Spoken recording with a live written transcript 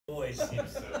boys.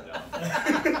 Seems so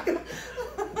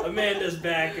dumb. Amanda's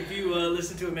back. If you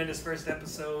listen to Amanda's first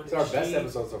episode, It's our best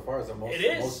episode so far. It's the most, It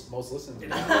is. most listened It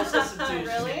to. is most listened to.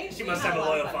 Really? She We must had have a a lot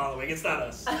of loyal fun. following. It's not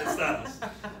us. It's not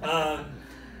us.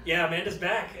 Yeah, Amanda's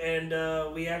back,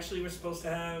 and we actually were supposed to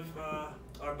have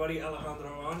our buddy Alejandro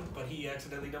on, but he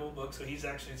accidentally double booked, so he's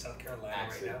actually in South Carolina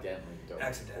right now.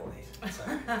 Accidentally.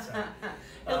 Sorry.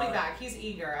 He'll be back. He's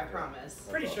eager, I promise.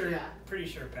 Pretty sure. Yeah. Pretty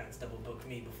sure Pat's double booked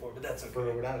me before, but that's For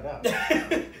okay. without a doubt.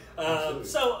 Absolutely.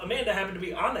 So Amanda happened to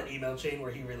be on that email chain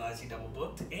where he realized he double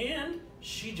booked, and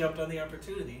she jumped on the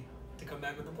opportunity to come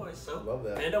back with the boys. So Love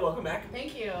that. Amanda, welcome back.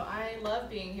 Thank you. I love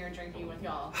being here and drinking with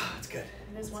y'all. It's good.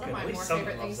 It is one It's of good. At my least more someone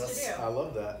favorite things loves to us. do. I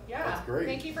love that. Yeah. That's great.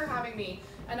 Thank you for having me.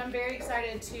 And I'm very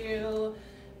excited to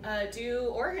do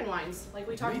Oregon wines like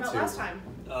we talked Me about too. last time.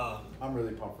 I'm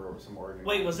really pumped for some Oregon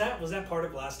Wait, wine. was that part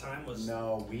of last time?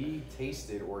 No, we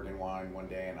tasted Oregon wine one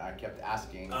day, and I kept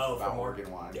asking Oh, for about more?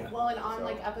 Oregon wine. Yeah. Well, and on So-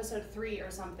 like episode 3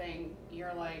 or something,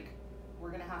 you're like, we're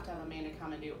going to have Amanda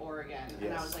come and do Oregon. And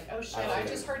I Yes. was like, oh shit, I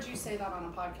Absolutely. just heard you say that on a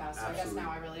podcast, so I guess Absolutely.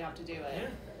 now I really have to do it. Yeah.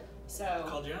 So,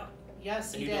 Called you out.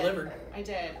 yes, And you you did. delivered. I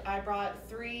did. I brought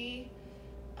 3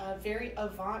 very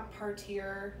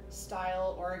avant-partier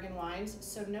style Oregon wines,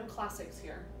 so no classics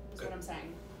here, is Good. what I'm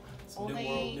saying. Some Only- new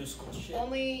world, new school shit.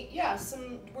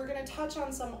 We're going to touch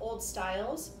on some old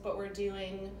styles, but we're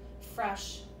doing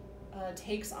fresh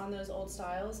takes on those old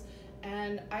styles.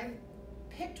 And I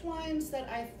picked wines that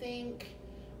I think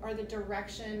are the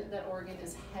direction that Oregon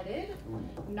is headed,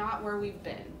 not where we've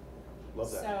been.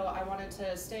 Love that. So I wanted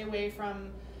to stay away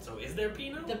from So is there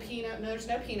Pinot? the Pinot. No, there's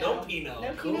no Pinot. No Pinot.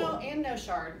 No Cool. Pinot and no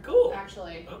Chard. Cool.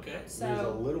 Actually. Okay. So There's a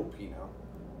little Pinot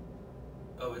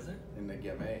Oh, is there? in the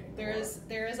Gamay. there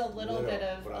is a little bit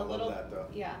of but I a love little that though.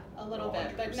 yeah, a little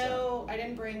bit. But 100%. no, I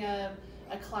didn't bring a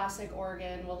classic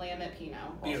Oregon Willamette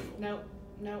Pinot. Beautiful.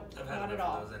 Nope, I've had not enough at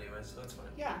all. of those anyway, so that's fine.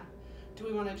 Yeah. Do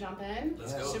we want to jump in?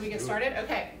 Let's Yeah. go. Should we get do it. started?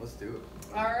 Okay. Let's do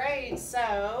it. All right.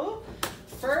 So,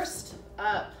 first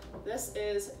up, this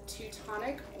is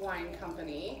Teutonic Wine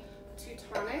Company.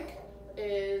 Teutonic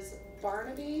is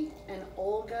Barnaby and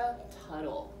Olga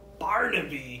Tuttle.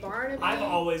 Barnaby. Barnaby. I've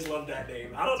always loved that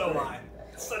name. I don't know That's why.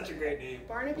 It's such a great name.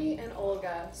 Barnaby and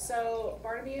Olga. So,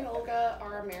 Barnaby and Olga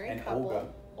are a married And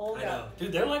couple. I know.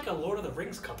 Dude, they're like a Lord of the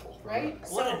Rings couple. Right?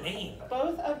 What So, a name.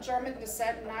 both of German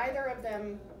descent, neither of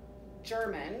them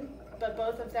German, but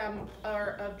both of them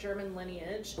are of German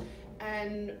lineage,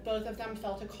 and both of them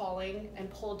felt a calling and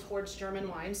pulled towards German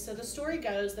wines. So the story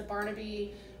goes that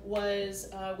Barnaby was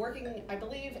working, I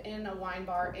believe, in a wine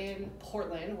bar in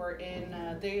Portland.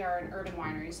 They are an urban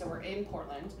winery, so we're in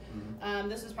Portland.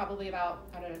 This is probably about,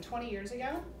 20 years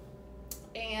ago.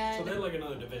 And So they're like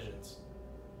another divisions.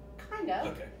 kind of.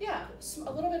 Okay. Yeah,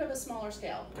 a little bit of a smaller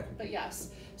scale, Okay. but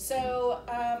yes. So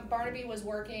Barnaby was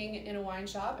working in a wine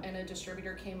shop, and a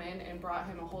distributor came in and brought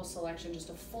him a whole selection, just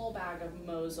a full bag of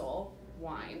Mosel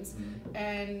wines.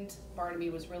 And Barnaby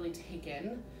was really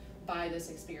taken by this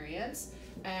experience,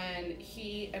 and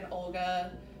he and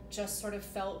Olga just sort of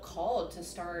felt called to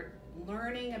start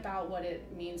learning about what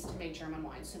it means to make German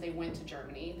wine. So they went to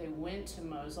Germany, they went to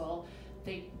Mosel,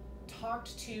 they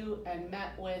talked to and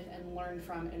met with and learned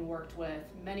from and worked with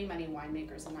many, many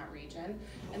winemakers in that region.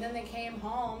 And then they came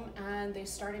home and they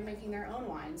started making their own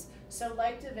wines. So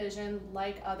like Division,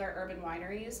 like other urban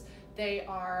wineries, they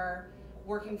are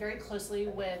working very closely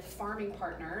with farming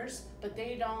partners, but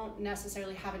they don't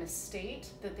necessarily have an estate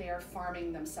that they are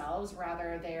farming themselves.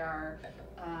 Rather, they are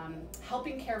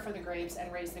helping care for the grapes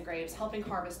and raise the grapes, helping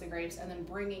harvest the grapes, and then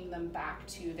bringing them back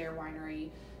to their winery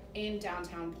in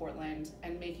downtown Portland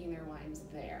and making their wines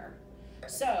there.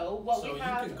 So what So we you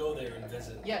have, can go there and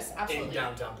visit yes, in absolutely.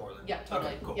 downtown Portland. Yeah,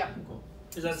 totally. Okay, cool. Yeah. Cool.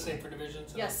 Is that the same for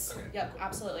divisions? Yes, Okay, yep, cool.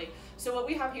 absolutely. So what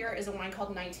we have here is a wine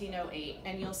called 1908,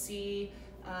 and you'll see,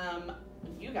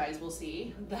 you guys will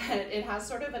see that it has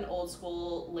sort of an old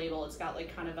school label. It's got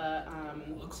like kind of a,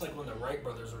 Looks like when the Wright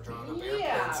brothers were drawing up yeah,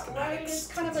 airplane schematics. right. It's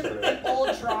kind of an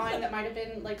old drawing that might have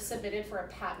been like submitted for a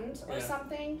patent or Yeah.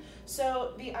 something.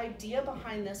 So the idea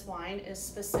behind this wine is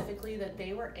specifically that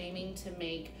they were aiming to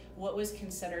make what was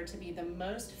considered to be the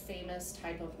most famous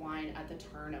type of wine at the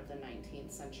turn of the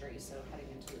 19th century. So heading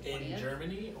into the 20th. In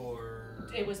Germany or?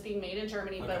 It was being made in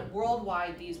Germany, Okay. but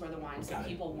worldwide these were the wines Got that it.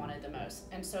 people wanted the most.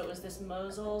 And so it was this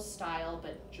Mosel style,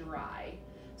 but dry.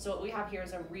 So what we have here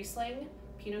is a Riesling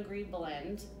Pinot Gris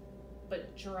blend,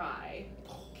 but dry.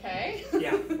 Okay?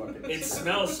 Yeah. Fucking- It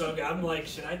smells so good. I'm like,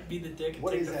 should I be the dick and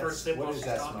What take is the that? first sip What while is she's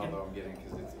that talking? smell though? I'm getting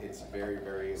because it's very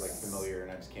very like familiar,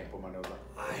 and I just can't put my nose on.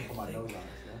 I Put my think- nose on it.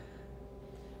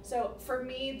 So for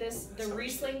me, the Sorry.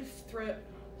 Riesling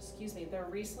the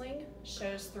Riesling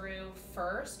shows through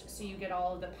first, so you get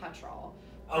all of the petrol.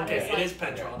 Okay, That it like, is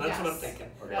petrol. That's what I'm yes. thinking.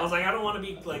 Okay. I was like, I don't want to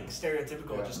be like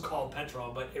stereotypical, Yeah. just called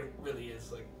petrol, but it really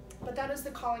is like. But that is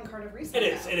the calling card of Riesling.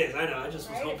 It is. now, It is. I know. I just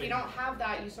was Right? If hoping. you don't have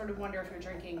that, you sort of wonder if you're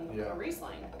drinking Yeah. a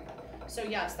Riesling. So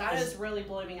yes, that Is- is really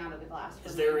blowing me out of the glass. For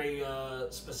Is me. there a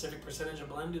specific percentage of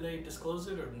blend? Do they disclose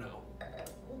it or no?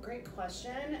 Well, great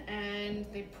question, and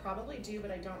they probably do,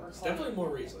 but I don't recall. It's definitely more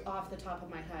Riesling. off the top of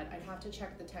my head. I'd have to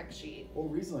check the tech sheet. Well,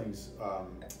 Riesling's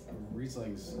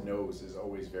nose is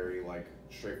always very like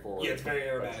straightforward. Yeah, it's very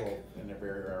aromatic. petrol, and they're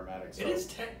very aromatic. So. It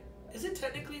is. Is it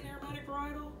technically an aromatic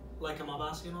varietal, like a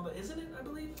Malvasia and all that? Isn't it? I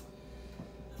believe.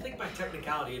 I think by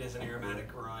technicality, it is an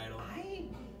aromatic varietal. I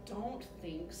don't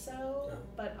think so, No.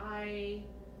 but I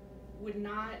would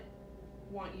not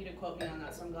want you to quote me on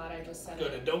that, so I'm glad I just said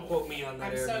Good. it. And don't quote me on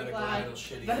that I'm so aromatic glad varietal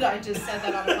shit. that either. I just said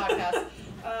that on the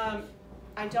podcast.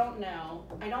 I don't know.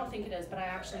 I don't think it is, but I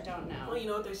actually don't know. Well, you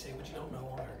know what they say, what you don't know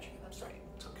won't hurt you. That's right.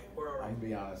 It's okay. We're all I'm right. gonna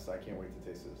be honest. I can't wait to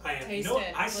taste this. I am. Taste You know what?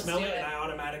 it. I Let's smell do it and it. I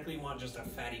automatically want just a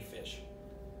fatty fish.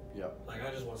 Yep. Like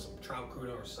I just want some trout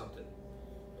crudo or something.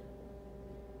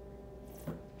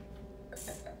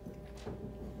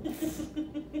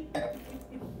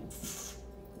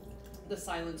 The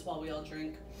silence while we all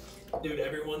drink. Dude,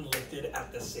 everyone lifted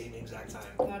at the same exact time.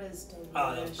 That is delicious.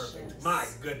 Oh, that's perfect. My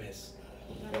goodness.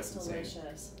 That is That's insane.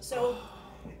 delicious. So,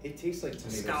 It tastes like tomato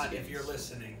Scott, skins. if you're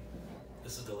listening,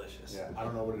 this is delicious. Yeah, I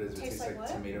don't know what it is. It Tastes tastes like like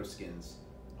what? tomato skins.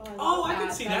 Oh, I love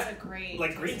can see That's that. a great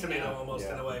Like green tasting tomato note. almost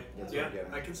in Yeah. a way. That's Yeah, what I'm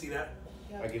getting. I can see that.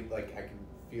 Yep. I can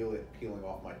feel it peeling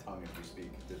off my tongue as we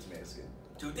speak. The tomato skin.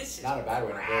 Dude, this is Not a bad way,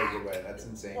 in a very good way. That's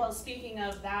insane. Well, speaking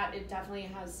of that, it definitely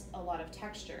has a lot of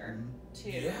texture Mhm.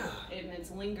 too. Yeah. And it's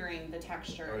lingering. The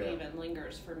texture Oh, yeah. even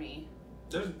lingers for me.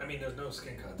 there's no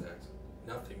skin contact.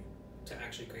 Nothing to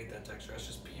actually create that texture. It's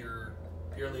just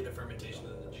purely the fermentation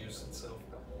of the juice itself.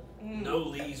 Mm. No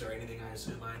lees or anything, I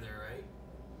assume either, right?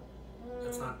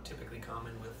 That's Mm, not typically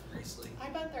common with Riesling. I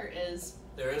bet there is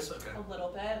There is? Okay. a little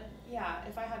bit. Yeah,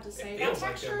 if I had to say, that feels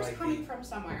like there texture is might coming be. from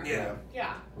somewhere. Yeah.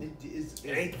 Yeah. Is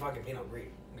It ain't the fucking Pinot Gris,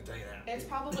 I can tell you that. It's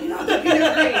probably not the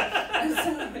Pinot Gris.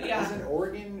 So, yeah. Is an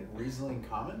Oregon Riesling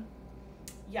common?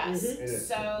 Yes. Mhm. It is.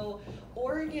 So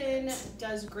Oregon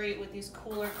does great with these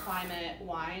cooler climate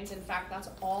wines. In fact, that's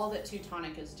all that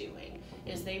Teutonic is doing.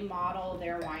 Is they model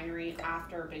their winery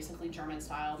after basically German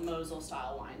style, Mosel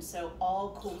style wines. So all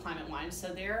cool climate wines. So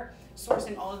they're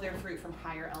sourcing all of their fruit from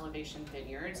higher elevation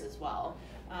vineyards as well,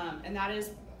 and that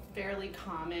is fairly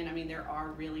common. I mean, there are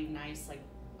really nice like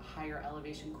higher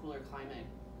elevation, cooler climate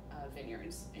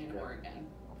vineyards in Yeah. Oregon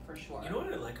for sure. You know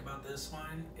what I like about this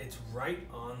wine? It's right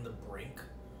on the brink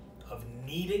of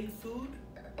needing food.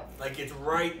 Like it's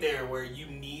right there where you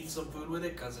need some food with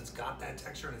it because it's got that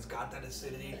texture and it's got that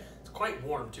acidity. It's quite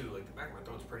warm too. Like the back of my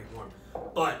throat's pretty warm.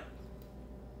 But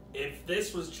if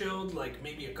this was chilled, like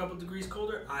maybe a couple degrees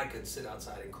colder, I could sit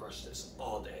outside and crush this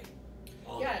all day.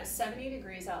 All Yeah, day. it's 70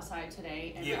 degrees outside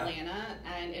today in Yeah. Atlanta,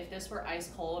 and if this were ice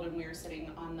cold and we were sitting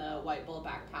on the White Bull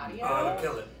back patio, I would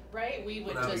kill it. right, we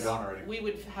would Well, that'd be just gone already. we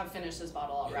would have finished this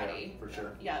bottle already. Yeah, for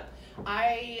sure.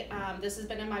 Yep. This has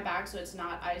been in my bag, so it's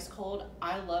not ice cold.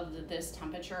 I love this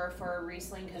temperature for a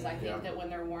Riesling because I think Yeah. that when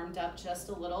they're warmed up just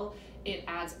a little, it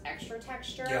adds extra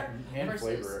texture. Yeah. And Versus-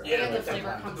 flavor. Yeah, and the but flavor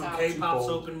sometimes. comes The out. bouquet Too pops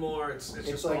cold. open more. It's It's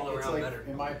just like all it's around like better.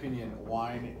 in my opinion,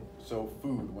 wine. So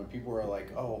food. When people are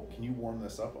like, "Oh, can you warm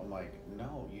this up?" I'm like,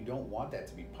 "No, you don't want that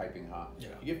to be piping hot. Yeah.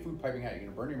 You get food piping hot, you're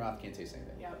gonna burn your mouth. Can't taste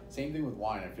anything. Yep. Same thing with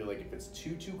wine. I feel like if it's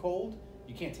too cold,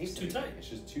 you can't taste It's too anything. tight. It's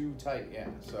just too tight. Yeah.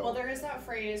 So. Well, there is that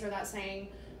phrase or that saying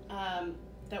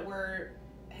that we're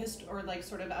or like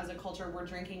sort of as a culture, we're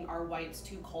drinking our whites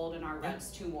too cold and our Yeah. reds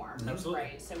too warm. Absolutely.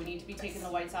 Right. So we need to be taking the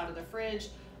whites out of the fridge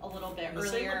a little bit The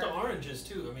same earlier. with the oranges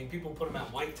too. I mean, people put them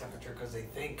at white temperature because they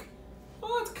think,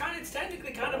 oh, it's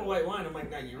technically kind of a white wine. I'm like,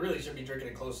 no, you really should be drinking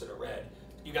it closer to red.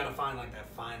 You got to find like that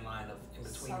fine line of in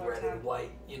between Southern red tone. and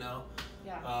white. You know.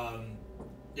 Yeah.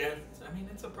 Yeah. I mean,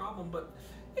 it's a problem, but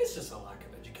it's just a lack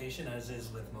of education, as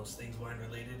is with most things wine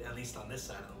related, at least on this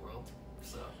side of the world.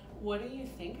 So What do you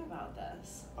think about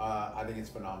this? I think it's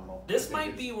phenomenal. I this think might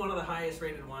it's- be one of the highest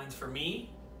rated wines for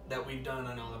me that we've done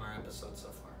on all of our episodes so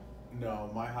far. No,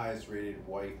 my highest rated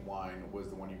white wine was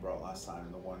the one you brought last time.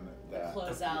 The one that.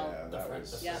 Closelle. Yeah, The that French-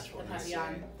 was the Yep, French the one. Papillon.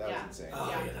 insane. That Yeah. was insane. Oh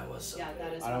Yeah. yeah, that was so Yeah, good.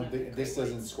 that is I one don't of the think this great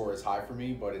doesn't wines. score as high for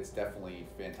me, but it's definitely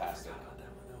I fantastic. forgot about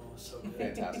that one. That one was so good.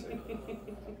 Fantastic.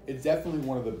 It's definitely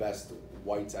one of the best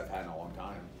whites I've had in a long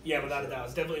time. Yeah, without a doubt.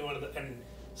 It's definitely one of the, and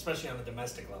especially on the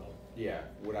domestic level. Yeah,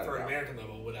 without For a an doubt. American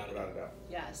level, without a Without doubt. a doubt.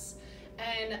 Yes.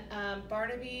 And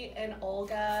Barnaby and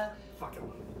Olga. Fucking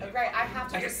love it. Right, I have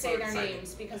to I just get say so their excited.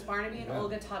 names because Barnaby and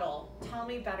Olga Tuttle. Tell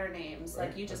me better names. Right,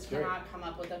 Like you just that's great. cannot come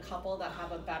up with a couple that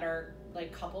have a better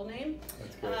like couple name.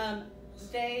 That's good.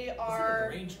 They Is it are.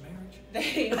 an arranged marriage?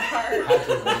 They are. Had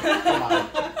to have been. Come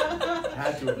on.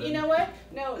 Had to have been. You know what?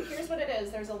 No, here's what it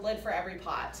is. There's a lid for every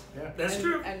pot. Yeah. That's and,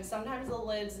 true. And sometimes the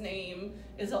lid's name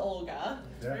is Olga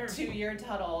Yeah. to your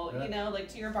Tuttle, Yeah. you know, like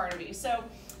to your Barnaby. So,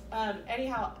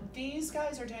 anyhow, these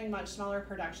guys are doing much smaller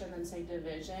production than, say,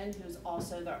 Division, who's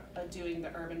also doing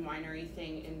the urban winery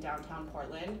thing in downtown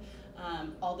Portland.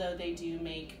 Although they do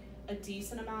make a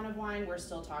decent amount of wine, we're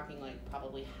still talking like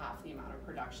probably half the amount of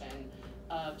production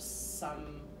of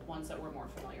some ones that we're more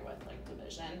familiar with, like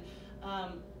Division.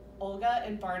 Olga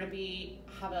and Barnaby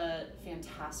have a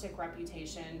fantastic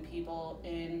reputation. People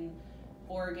in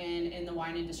Oregon, in the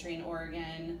wine industry in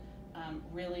Oregon,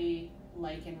 really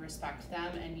like and respect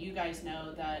them. And you guys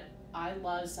know that I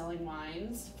love selling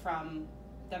wines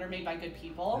that are made by good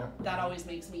people. Yeah. That always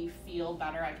makes me feel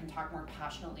better. I can talk more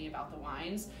passionately about the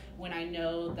wines when I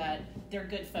know that they're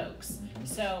good folks.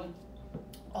 So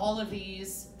all of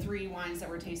these 3 wines that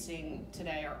we're tasting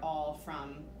today are all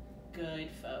from good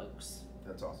folks.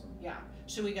 That's awesome. Yeah.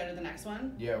 Should we go to the next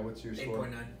one? Yeah, what's your score?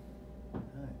 8.9. Hi.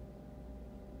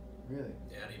 Really?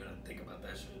 Yeah, I didn't even think about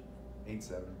that shit.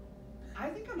 8.7. I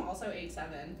think I'm also 8.7.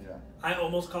 Yeah. I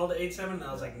almost called it 8.7, and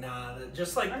I was like, nah.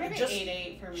 Just like Or maybe just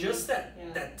 8.8 for me. just that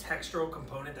Yeah. that textural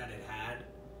component that it had,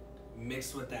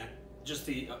 mixed with that just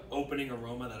the opening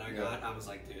aroma that I got, I was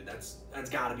like, dude, that's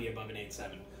got to be above an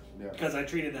 8.7 Yeah. because I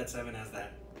treated that 7 as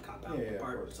that cop out Yeah, of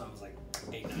part, course. so I was like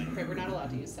 8.9. Okay, we're not allowed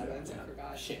to use 7s. I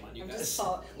forgot. Shame on you I'm guys. just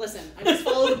listen, I just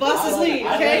follow the boss's lead,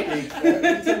 I okay? like 8.7.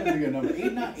 8.7 is a good number.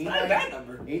 8.9. It's not a bad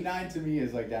number. 8.9 to me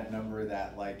is like that number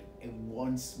that like in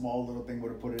one small little thing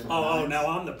would have put it in the Oh, nines. now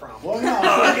I'm the problem. Well, no.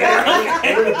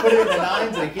 I would have put it in the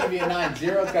 9s. It can't be a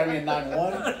 9.0. It's got to be a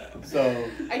 9.1. So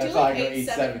I do that's why like I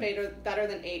go 8.7 better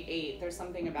than 8.8. There's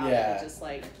something about it Yeah. that just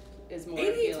like is more 8.8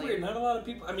 is appealing. weird. Not a lot of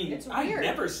people. I mean, It's I weird.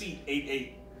 never see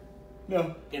 8.8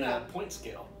 No. in Yeah. a point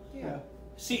scale. Yeah.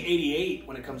 See 88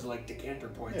 when it comes to like decanter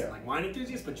points Yeah. and like wine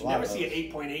enthusiasts, but you A lot never of see an those.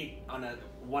 8.8 on a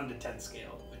 1 to 10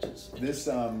 scale, which is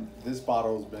This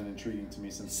bottle's been intriguing to me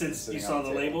since Since sitting you on saw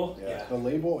the table. label? Yeah. Yeah. The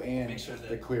label and Make sure that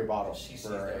the clear bottle she sees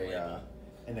for that a label.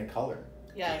 and the color.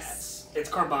 Yes. It's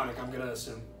carbonic, I'm gonna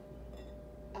assume.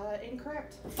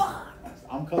 Incorrect.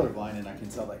 I'm colorblind and I can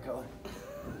tell that color.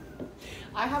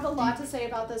 I have a lot to say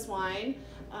about this wine.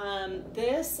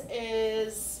 This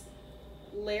is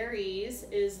Larry's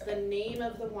is the name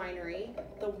of the winery.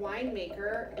 The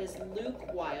winemaker is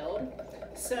Luke Wild.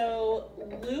 So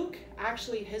Luke,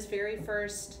 actually, his very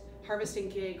first harvesting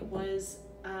gig was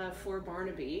for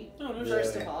Barnaby. Oh, no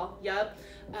First shit. of all, yep.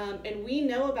 And we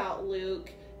know about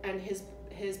Luke and his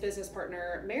business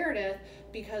partner Meredith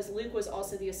because Luke was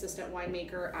also the assistant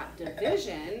winemaker at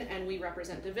Division, and we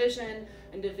represent Division,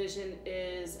 and Division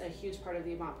is a huge part of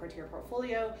the Avant Portier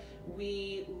portfolio.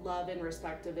 We love and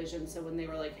respect Division, so when they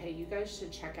were like, hey, you guys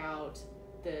should check out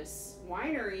this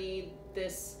winery,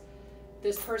 this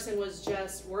person was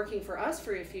just working for us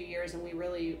for a few years, and we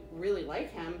really, really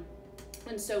like him.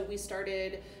 And so we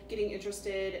started getting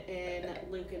interested in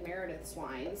Luke and Meredith's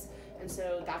wines. And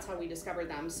so that's how we discovered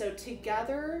them. So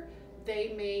together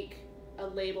they make a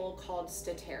label called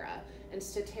Statera. And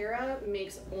Statera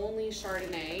makes only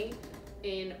Chardonnay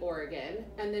in Oregon.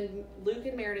 And then Luke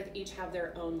and Meredith each have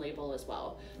their own label as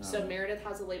well. So Meredith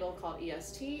has a label called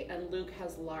EST and Luke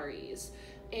has Larry's.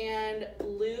 And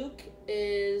Luke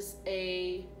is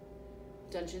a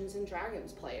Dungeons and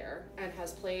Dragons player and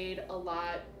has played a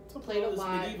lot. Played a This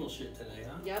lot. medieval shit today,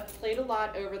 huh? Yep, played a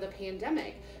lot over the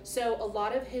pandemic. So a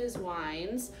lot of his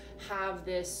wines have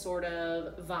this sort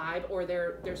of vibe, or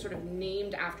they're sort of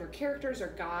named after characters or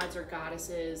gods or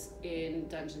goddesses in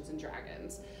Dungeons and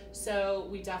Dragons. So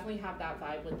we definitely have that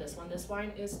vibe with this one. This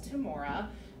wine is Timora,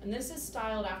 and this is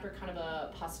styled after kind of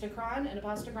a Postacron. And a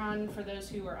Postacron, for those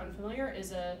who are unfamiliar,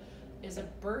 is a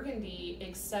Burgundy,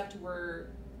 except we're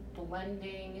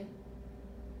blending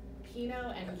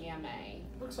Pinot and Gamay.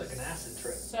 Looks like an acid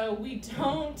trip. So we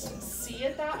don't see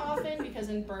it that often because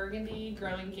in Burgundy,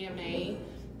 growing Gamay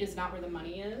is not where the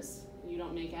money is. You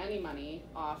don't make any money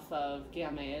off of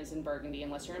Gamay in Burgundy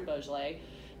unless you're in Beaujolais.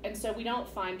 And so we don't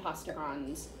find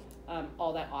Postacrons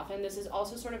all that often. This is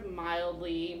also sort of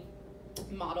mildly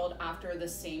modeled after the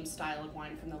same style of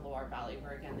wine from the Loire Valley,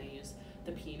 where again they use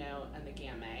the Pinot and the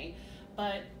Gamay.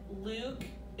 But Luke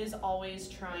is always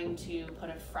trying to put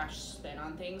a fresh spin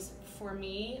on things. For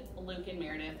me, Luke and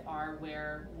Meredith are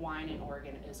where wine in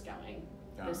Oregon is going.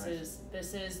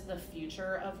 This is the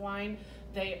future of wine.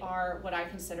 They are what I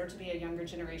consider to be a younger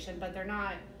generation, but they're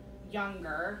not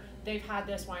younger. They've had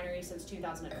this winery since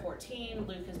 2014.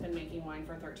 Luke has been making wine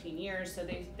for 13 years, so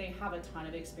they have a ton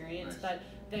of experience, but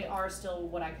they are still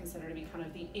what I consider to be kind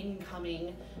of the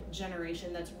incoming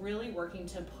generation that's really working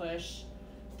to push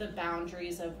the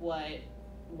boundaries of what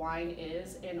wine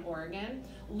is in Oregon.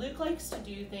 Luke likes to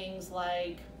do things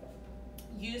like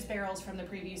use barrels from the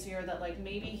previous year that like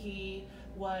maybe he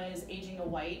was aging a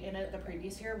white in it the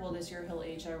previous year. Well, this year he'll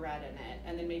age a red in it,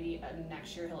 and then maybe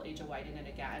next year he'll age a white in it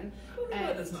again.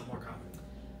 And that's not more common.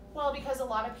 Well, because a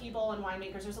lot of people and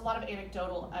winemakers, there's a lot of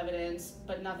anecdotal evidence,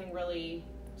 but nothing really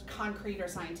concrete or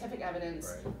scientific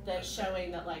evidence that's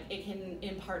showing that like it can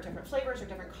impart different flavors or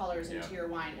different colors into your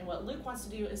wine. And what Luke wants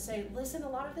to do is say, listen, a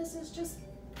lot of this is just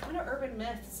kind of urban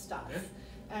myth stuff,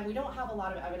 and we don't have a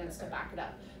lot of evidence to back it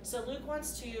up. So Luke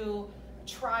wants to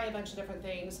try a bunch of different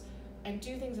things and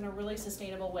do things in a really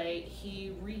sustainable way.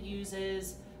 He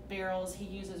reuses barrels. He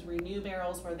uses renew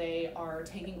barrels, where they are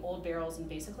taking old barrels and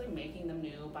basically making them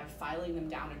new by filing them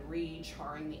down and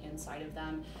re-charring the inside of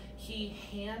them. He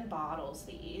hand bottles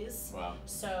these. Wow.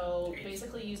 So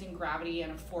basically using gravity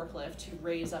and a forklift to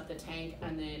raise up the tank,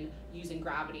 and then using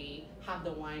gravity have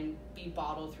the wine be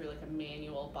bottled through like a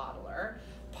manual bottler.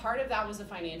 Part of that was a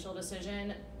financial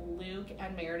decision. Luke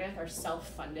and Meredith are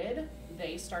self-funded.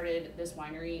 They started this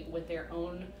winery with their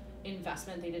own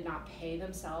investment. They did not pay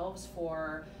themselves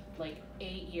for like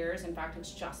 8 years. In fact,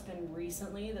 it's just been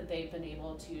recently that they've been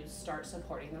able to start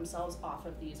supporting themselves off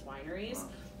of these wineries. Wow.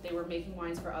 They were making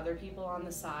wines for other people on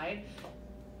the side.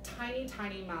 Tiny,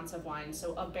 tiny amounts of wine.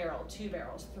 So a barrel, 2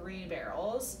 barrels, 3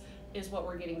 barrels is what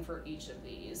we're getting for each of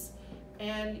these.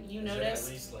 And you notice...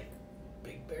 at least like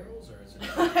big barrels, or is it?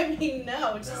 I mean,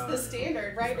 no, it's just the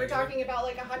standard, right? We're talking about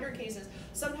like 100 cases,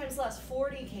 sometimes less,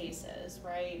 40 cases,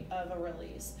 right, of a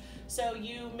release. So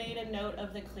you made a note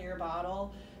of the clear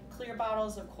bottle. Clear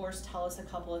bottles, of course, tell us a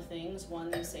couple of things. One,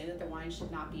 they say that the wine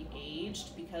should not be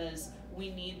aged because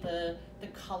we need the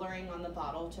coloring on the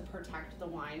bottle to protect the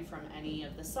wine from any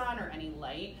of the sun or any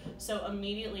light. So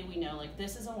immediately we know, like,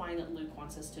 this is a wine that Luke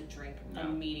wants us to drink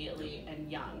immediately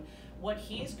and young. What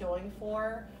he's going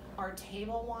for are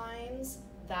table wines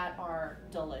that are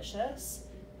delicious,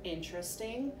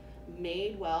 interesting,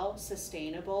 made well,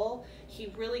 sustainable.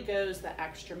 He really goes the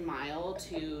extra mile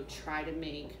to try to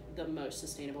make the most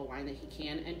sustainable wine that he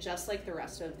can. And just like the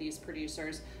rest of these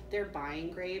producers, they're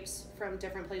buying grapes from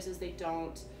different places. They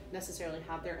don't necessarily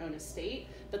have their own estate,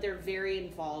 but they're very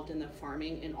involved in the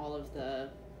farming in all of the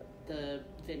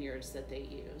vineyards that they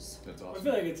use. That's awesome. I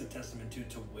feel like it's a testament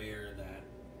to where that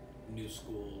new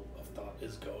school of thought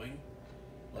is going.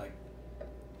 Like,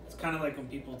 it's kind of like when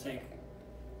people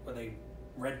where they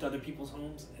rent other people's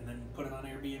homes and then put it on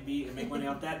Airbnb and make money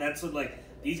off that. That's what like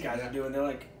these guys are doing. They're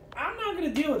like, I'm not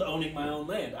going to deal with owning my own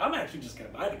land. I'm actually just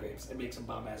going to buy the grapes and make some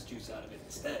bomb-ass juice out of it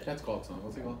instead. That's called something.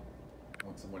 What's it called?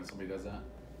 When somebody does that?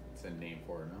 It's a name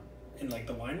for it, no? In like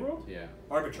the wine world? Yeah.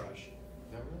 Arbitrage.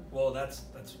 Is that really? Well, that's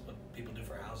what people do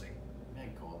for housing.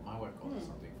 My wife called it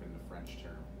something from the French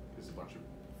term, because a bunch of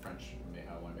French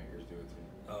winemakers do it too.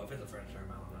 Oh, if it's a French term,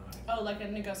 I don't know. Oh, like a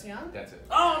négociant? That's it.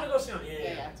 Oh, négociant.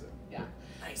 Yeah. That's it. Yeah.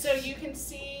 Nice. So you can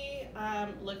see,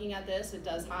 looking at this, it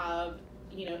does have,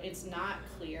 it's not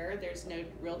clear. There's no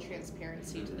real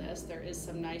transparency to this. There is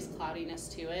some nice cloudiness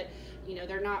to it.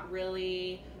 They're not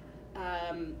really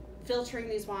filtering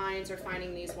these wines or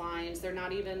finding these wines. They're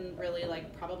not even really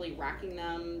like probably racking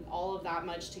them all of that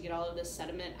much to get all of this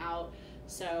sediment out.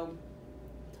 So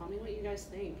tell me what you guys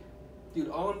think. Dude,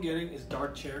 all I'm getting is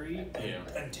dark cherry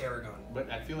and tarragon.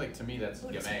 But I feel like to me that's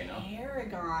Gamay, no?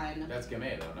 Tarragon. That's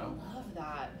Gamay though, no? I love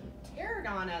that.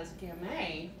 Tarragon as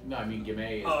Gamay. No, I mean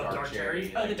Gamay is dark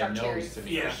cherry. Oh, the dark cherry. To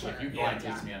me, Yeah. If you blind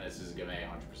taste me on this, is Gamay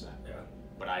 100%. Yeah.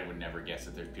 But I would never guess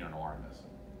that there's Pinot Noir in this.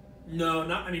 No,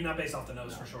 not based off the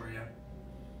nose for sure. Yeah.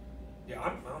 Yeah, I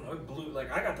don't know. It blew.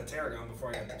 Like I got the tarragon before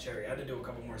I got the cherry. I had to do a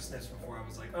couple more sniffs before I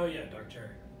was like, oh yeah, dark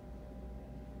cherry.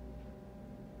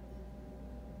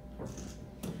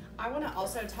 I want to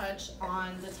also touch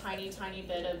on the tiny, tiny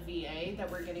bit of VA that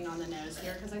we're getting on the nose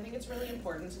here, because I think it's really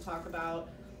important to talk about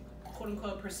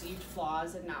quote-unquote perceived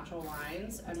flaws in natural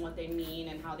wines and what they mean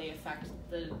and how they affect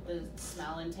the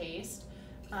smell and taste.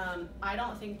 I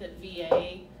don't think that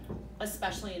VA,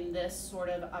 especially in this sort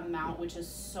of amount, which is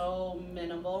so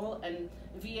minimal, and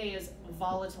VA is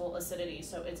volatile acidity,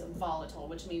 so it's volatile,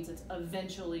 which means it's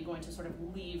eventually going to sort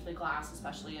of leave the glass,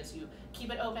 especially as you keep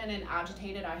it open and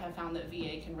agitate it. I have found that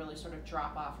VA can really sort of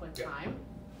drop off with time.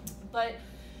 But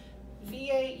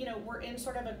VA, we're in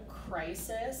sort of a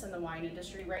crisis in the wine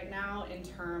industry right now in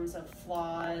terms of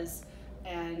flaws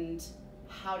and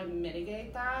how to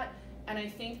mitigate that. And I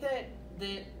think that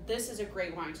this is a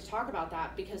great wine to talk about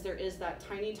that, because there is that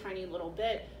tiny, tiny little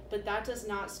bit, but that does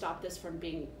not stop this from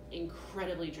being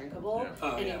incredibly drinkable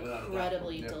and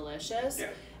incredibly delicious. Yeah.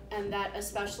 And that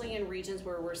especially in regions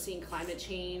where we're seeing climate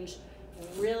change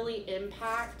really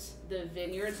impact the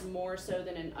vineyards more so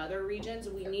than in other regions,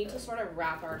 we need to sort of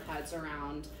wrap our heads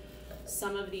around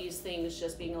some of these things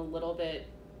just being a little bit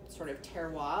sort of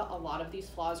terroir. A lot of these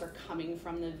flaws are coming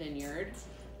from the vineyard,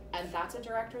 and that's a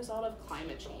direct result of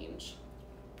climate change.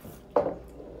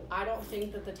 I don't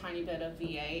think that the tiny bit of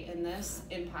VA in this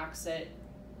impacts it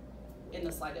in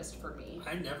the slightest for me.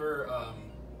 I never,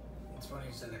 it's funny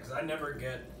you said that, because I never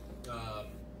get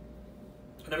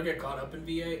caught up in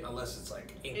VA unless it's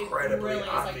like incredibly really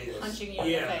obvious. Is like punching you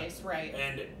in the face, right?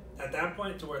 And at that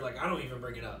point to where like I don't even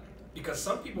bring it up, because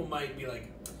some people might be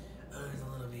like, oh, there's a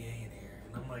little VA in here,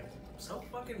 and I'm like, so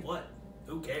fucking what?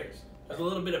 Who cares? There's a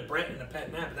little bit of Brett in a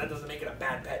pet nap, but that doesn't make it a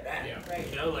bad pet nap. Yeah. Right.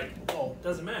 You know, like, it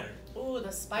doesn't matter. Ooh,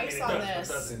 the spice on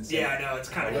this. Yeah, I know. It's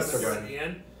kind of good at the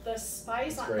end. The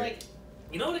spice on, like...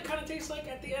 You know what it kind of tastes like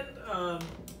at the end?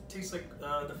 Tastes like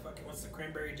the fucking, what's the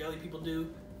cranberry jelly people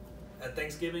do at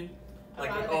Thanksgiving?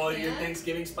 Like with all your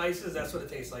Thanksgiving spices, that's what it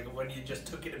tastes like when you just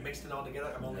took it and mixed it all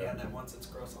together. I've only had that once. It's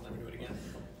gross. I'll never do it again.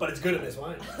 But it's good in this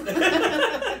wine.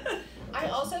 I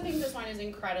also think this wine is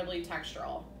incredibly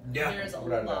textural. Yeah. There's a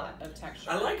lot of texture.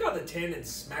 I like how the tannin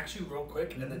smacks you real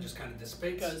quick and then just kind of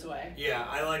dissipates. Goes away. Yeah,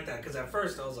 I like that, because at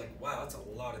first I was like, wow, that's a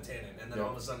lot of tannin. And then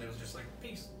all of a sudden it was just like,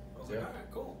 peace. I was like, all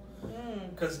right, cool.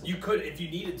 Because you could, if you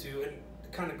needed to, and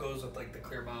it kind of goes with like the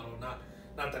clear bottle. Not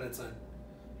that it's a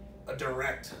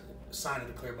direct sign of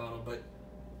the clear bottle, but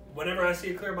whenever I see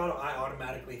a clear bottle, I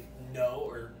automatically know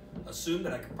or assume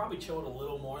that I could probably chill it a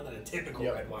little more than a typical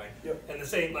red wine. And the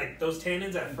same, like those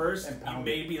tannins at first, you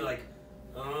may be like,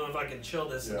 I don't know if I can chill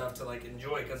this enough to like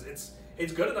enjoy, because it's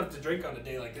good enough to drink on a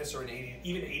day like this, or even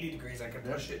 80 degrees, I can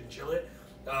push it and chill it.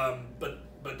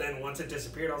 But then once it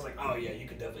disappeared, I was like, oh yeah, you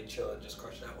could definitely chill it and just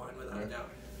crush that wine without a doubt,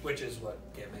 which is what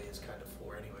Gamay is kind of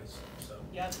for anyways. So.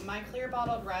 Yep, my clear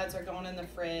bottled reds are going in the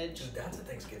fridge. Dude, that's a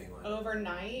Thanksgiving wine.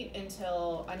 Overnight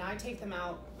and I take them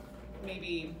out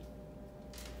maybe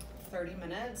 30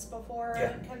 minutes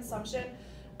before consumption.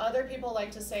 Other people like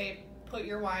to say, put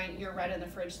your red in the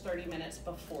fridge 30 minutes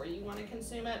before you want to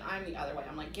consume it. I'm the other way.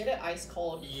 I'm like, get it ice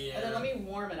cold, and then let me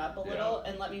warm it up a little,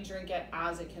 and let me drink it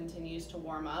as it continues to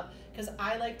warm up, because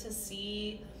I like to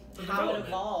see how it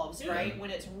evolves, right?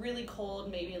 When it's really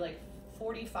cold, maybe like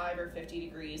 45 or 50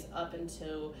 degrees up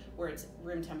into where it's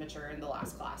room temperature in the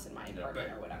last class in my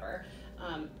apartment or whatever.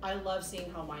 I love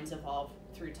seeing how wines evolve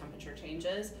through temperature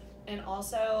changes. And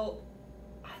also,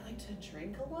 I like to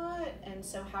drink a lot, and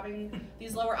so having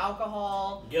these lower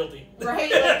alcohol... Guilty.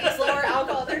 Right? Like these lower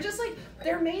alcohol, they're just like,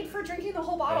 they're made for drinking the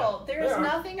whole bottle. There's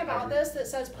nothing about this that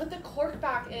says, put the cork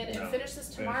back in and finish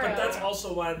this tomorrow. But that's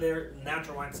also why their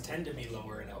natural wines tend to be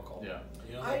lower in alcohol. Yeah.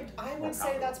 You know, like, I would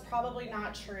say that's probably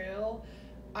not true.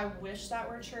 I wish that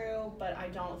were true, but I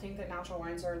don't think that natural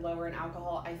wines are lower in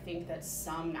alcohol. I think that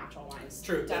some natural wines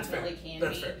definitely can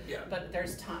be. Fair. Yeah. But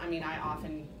there's I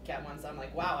often get ones that I'm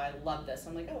like, wow, I love this.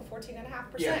 I'm like,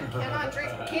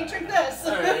 14.5%. Can't drink this.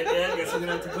 All right, I guess I'm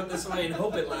gonna have to put this away and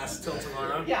hope it lasts till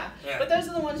tomorrow. Yeah. But those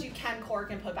are the ones you can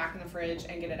cork and put back in the fridge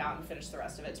and get it out and finish the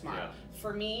rest of it tomorrow. Yeah.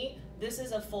 For me, this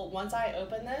is a full. Once I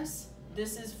open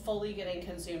this is fully getting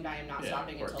consumed. I am not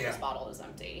stopping until this bottle is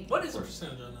empty. What is the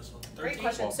percentage on this one? 13? Great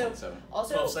question. 12.7. So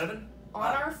also 12.7?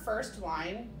 On our first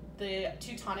wine, the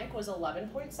Teutonic was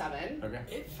 11.7. Okay.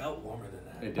 It felt warmer than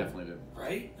that. It definitely did.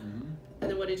 Right? Mm-hmm. And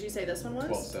then what did you say this one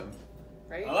was? 12.7.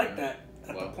 Right? I like that.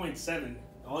 At the 0.7,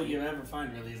 all you ever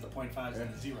find really is the 0.5s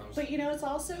and the zeros. But it's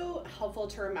also helpful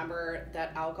to remember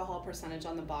that alcohol percentage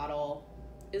on the bottle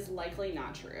is likely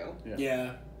not true.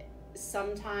 Yeah.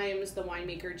 Sometimes the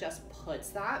winemaker just puts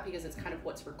that because it's kind of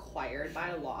what's required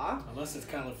by law. Unless it's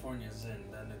California Zin,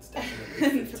 then it's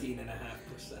definitely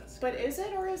 15.5%. But is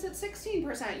it, or is it 16%? You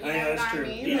know that's what true. I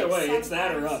mean? Either way, it's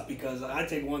that or up, because I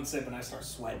take one sip and I start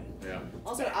sweating. Yeah.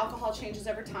 Also, alcohol changes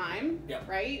over time, Yep.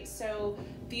 right? So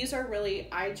these are really,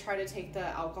 I try to take the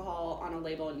alcohol on a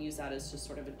label and use that as just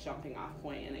sort of a jumping off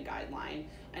point and a guideline,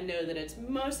 and know that it's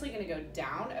mostly going to go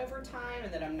down over time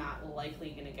and that I'm not likely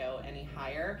going to go any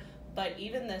higher. But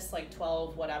even this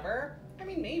 12 whatever, I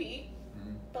mean, maybe.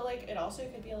 Mm-hmm. But it also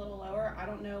could be a little lower. I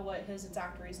don't know what his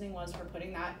exact reasoning was for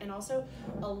putting that. And also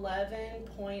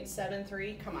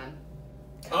 11.73, come on.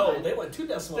 They went 2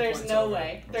 decimal points. There's no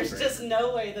way. There's just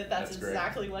no way that's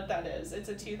exactly what that is. It's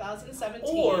a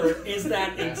 2017. Or is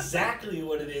that exactly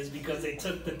what it is because they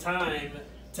took the time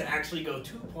to actually go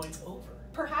 2 points over?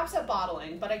 perhaps at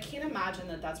bottling, but I can't imagine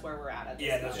that that's where we're at this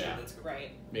Yeah, that's point. true. That's good.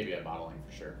 Right. Maybe at bottling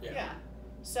for sure. Yeah.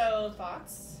 So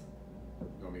thoughts? You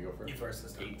want me to go first? You first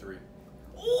this time. 8-3.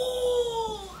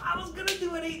 Ooh, I was gonna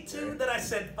do an 8-2. Then I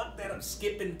said, "Fuck that! I'm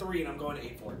skipping 3 and I'm going to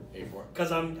 8-4." 8-4.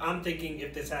 Because I'm thinking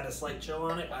if this had a slight chill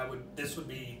on it, I would just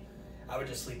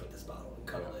sleep with this bottle and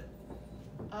cuddle it.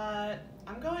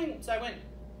 I'm going. So I went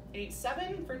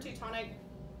 8-7 for Teutonic.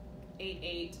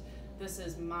 8-8. This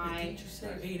is my. Didn't you say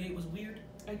 8-8 was weird?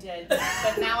 I did,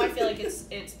 but now I feel like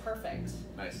it's perfect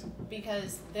Nice.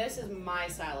 because this is my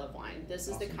style of wine. This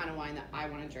is the Awesome. kind of wine that I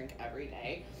want to drink every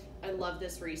day. I love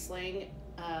this Riesling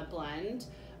blend,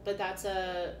 but that's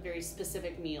a very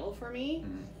specific meal for me.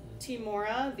 Mm-hmm.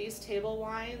 Timora, these table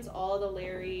wines, all the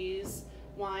Larry's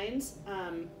wines.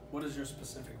 What is your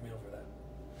specific meal for that?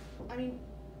 I mean,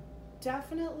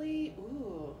 definitely.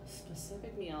 Ooh,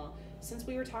 specific meal. Since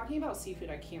we were talking about seafood,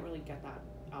 I can't really get that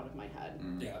out of my head.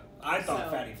 Mm-hmm. Yeah, I thought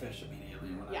So- fatty fish immediately.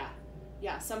 When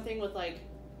Yeah, something with like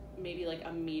maybe like a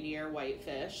meatier white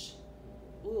fish.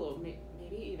 Ooh, maybe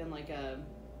even like a.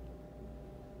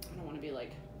 I don't want to be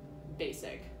like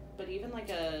basic, but even like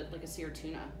a seared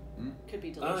tuna could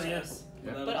be Oh, yeah. delicious.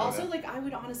 Yeah. But also like I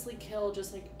would honestly kill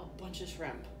just like a bunch of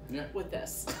shrimp Yeah. with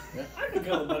this. I could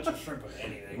kill a bunch of shrimp with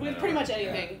anything. With pretty much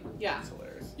anything. Yeah. It's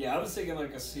hilarious. Yeah, I was thinking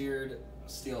like a seared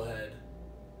steelhead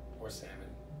or salmon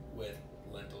with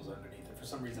lentils underneath it. For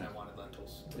some reason, I wanted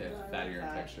lentils. Yeah, I fattier like in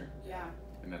that. texture, Yeah.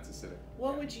 and that's acidic.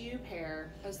 What would you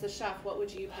pair as the chef? What would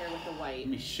you pair with the white? Let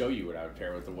me show you what I would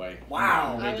pair with the white.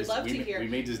 Wow. We I made would this- love we to ma- hear. We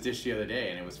made this dish the other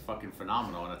day, and it was fucking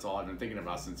phenomenal, and that's all I've been thinking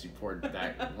about since you poured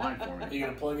that wine for Are me. you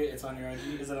gonna plug it? It's on your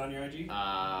IG. Is it on your IG?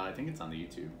 I think it's on the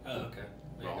YouTube. Oh, okay.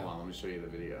 There Well, you hold go. on, let me show you the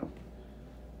video.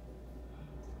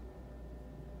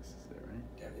 This is it, right?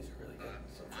 Yeah, these are really good.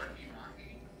 So far.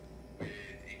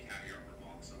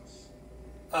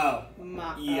 Oh,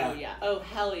 Yeah. Oh yeah. Oh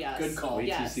hell yes. Good call. Wait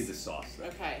till you Yes. see the sauce.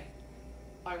 Okay.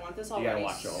 I want this You already. gotta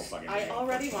watch the whole fucking I thing.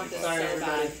 already want this Sorry, so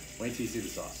everybody. bad. Wait till you see the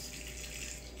sauce.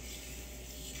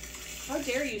 How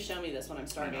dare you show me this when I'm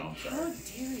starving? I know, sorry. How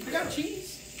dare you? I got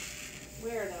cheese.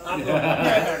 Where though? I'm going. I'll be right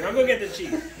back. I'll go get the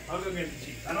cheese.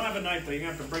 I don't have a knife though. You're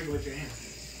gonna have to break it with your hand.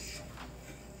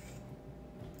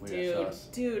 Look at that sauce.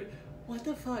 Dude, what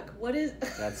the fuck? What is?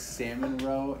 That's salmon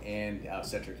roe and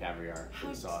Cetra caviar for How,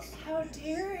 the sauce. how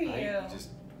dare you? Right? Just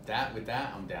that with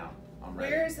that, I'm down. I'm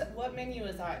ready. What menu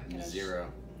is that? Gonna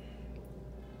 0.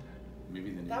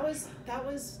 Maybe the new.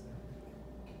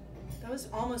 That was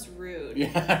almost rude. Yeah.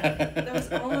 That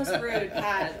was almost rude,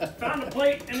 Pat. Found a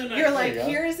plate and a knife. You're like, you go.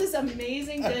 here is this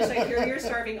amazing dish. I hear you're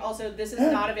starving. Also, this is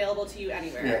not available to you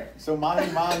anywhere. Yeah. So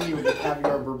mahi mahi with the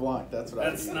caviar beurre blanc. That's what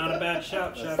That's I would not a bad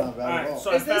shout, That's Chef. not bad at Alright, all.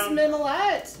 so Is I this found.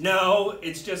 mimolette? No,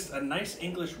 it's just a nice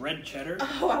English red cheddar.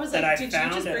 Oh, I was That like, I did you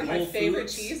found just at bring my Whole favorite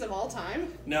Foods. cheese of all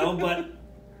time? No, but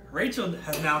Rachel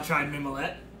has now tried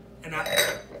mimolette, and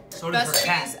so did her Best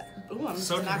cat. cheese. Ooh, I'm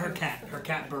So did not her gonna- cat. Her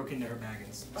cat broke into her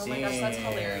baggins. Oh my gosh, that's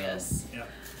Damn. hilarious. Yep.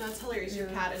 That's hilarious. Your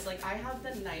cat is like, I have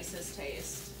the nicest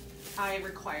taste. I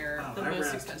require Wow, the I most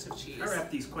wrapped- expensive cheese. I wrap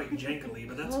these quite jankily,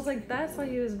 but I that's. was like, that's why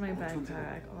he was in my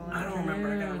backpack. all I don't remember.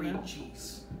 I gotta afternoon. read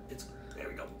cheese. It's there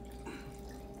we go.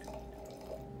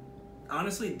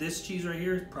 Honestly, this cheese right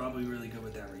here is probably really good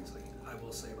with that Riesling. I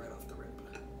will say right off the rip.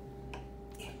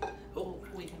 Oh,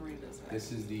 We can revisit.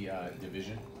 This is the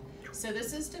division. So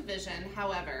this is Division.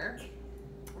 However,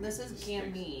 this is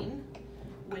Gamine,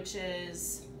 which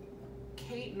is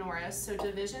Kate Norris. So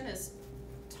Division is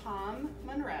Tom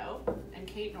Monroe and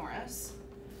Kate Norris.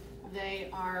 They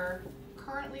are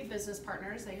currently business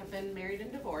partners. They have been married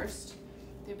and divorced.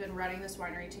 They've been running this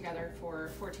winery together for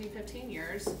 14, 15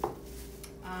 years.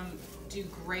 Do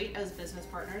great as business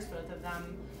partners, both of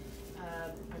them,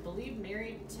 I believe,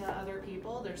 married to other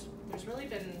people. There's really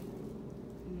been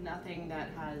nothing that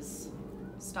has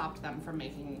stopped them from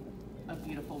making a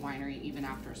beautiful winery, even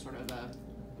after sort of a,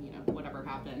 whatever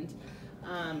happened.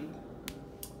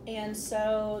 And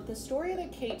so the story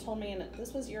that Kate told me, and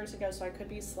this was years ago, so I could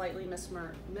be slightly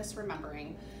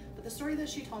misremembering, but the story that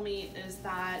she told me is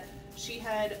that she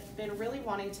had been really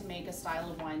wanting to make a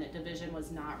style of wine that Division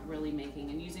was not really making,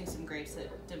 and using some grapes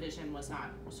that Division was not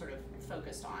sort of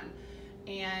focused on.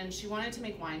 And she wanted to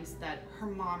make wines that her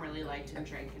mom really liked and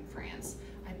drank in France.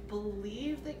 I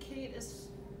believe that Kate is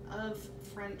of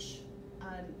French,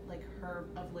 like her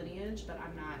of lineage, but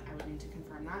I'm not, I would need to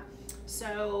confirm that.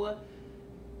 So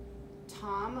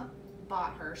Tom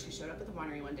bought her, she showed up at the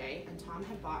winery one day, and Tom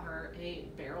had bought her a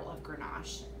barrel of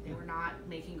Grenache. They were not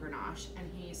making Grenache, and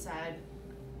he said,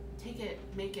 take it,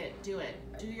 make it, do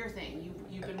your thing.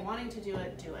 You've been wanting to do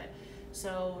it, do it.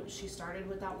 So she started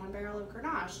with that 1 barrel of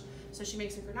Grenache. So she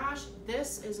makes a Grenache.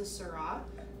 This is a Syrah.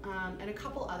 And a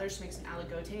couple others. She makes an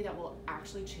Aligoté that will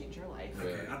actually change your life.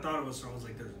 Okay, I thought it was. I was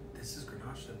like, this is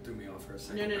Grenache. That threw me off for a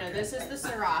second. No. Okay. This is the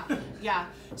Syrah. Yeah.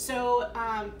 So,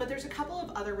 but there's a couple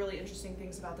of other really interesting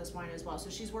things about this wine as well. So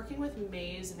she's working with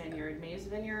Maze Vineyard. Maze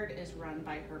Vineyard is run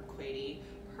by Herb Quady.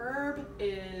 Herb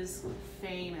is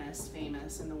famous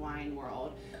in the wine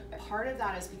world. Part of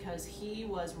that is because he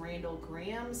was Randall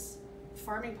Graham's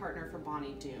farming partner for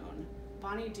Bonnie Doon.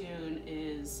 Bonnie Doon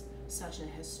is such a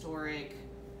historic,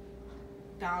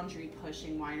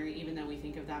 boundary-pushing winery, even though we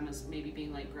think of them as maybe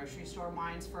being like grocery store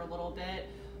wines for a little bit.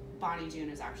 Bonnie Doon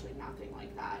is actually nothing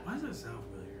like that. Why does that sound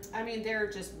familiar? I mean,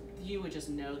 they're just, you would just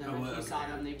know them if you saw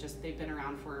okay. them. They've been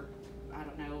around for, I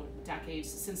don't know, decades,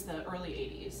 since the early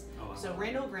 80s. Oh, wow. So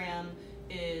Randall Graham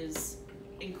is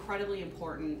incredibly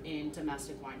important in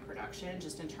domestic wine production,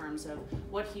 just in terms of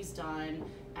what he's done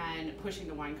and pushing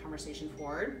the wine conversation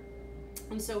forward.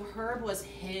 And so Herb was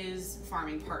his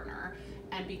farming partner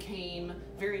and became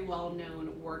very well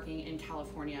known working in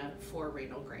California for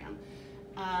Randall Graham.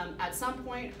 At some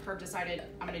point, Herb decided,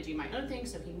 I'm going to do my own thing,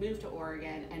 so he moved to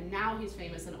Oregon, and now he's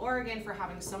famous in Oregon for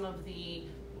having some of the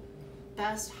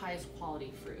best, highest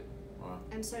quality fruit. Wow.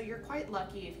 And so you're quite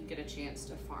lucky if you get a chance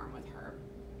to farm with Herb.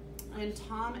 And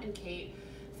Tom and Kate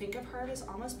think of Herb as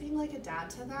almost being like a dad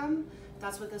to them.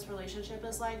 That's what this relationship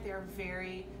is like. They're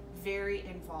very, very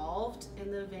involved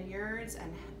in the vineyards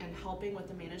and helping with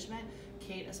the management.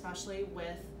 Kate especially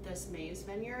with this Maze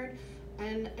vineyard.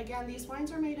 And again, these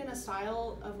wines are made in a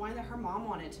style of wine that her mom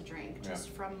wanted to drink, just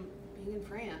from being in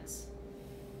France.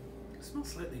 It smells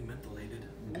slightly mentholated.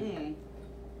 Mm.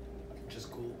 Which is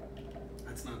cool.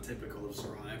 That's not typical of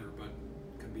Syrah ever, but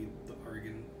could be the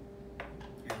Oregon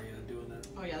area doing that.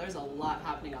 Oh yeah, there's a lot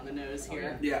happening on the nose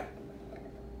here. Yeah.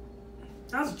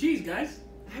 How's the cheese, guys?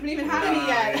 I haven't even had any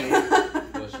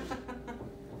yet. Delicious.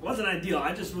 Wasn't ideal.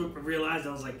 I just realized,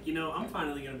 I was like, I'm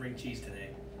finally going to bring cheese today.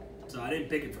 So I didn't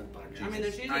pick it for the podcast. I mean,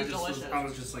 the cheese is delicious. I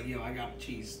was just like, I got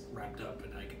cheese wrapped up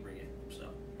and I can bring it. So.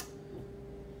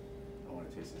 I want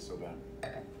to taste it so bad.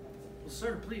 Well,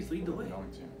 sir, please lead the way. I'm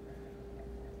going to.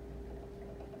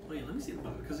 Wait, let me see the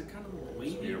bottle because it kind of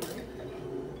wavy. Beautiful.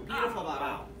 Beautiful bottle.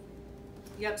 Wow.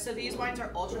 Yep, so these wines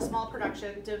are ultra small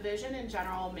production. Division in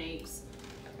general makes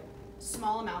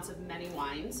small amounts of many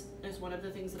wines, is one of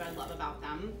the things that I love about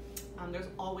them. There's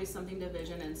always something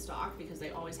Division in stock because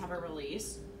they always have a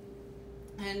release.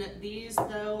 And these,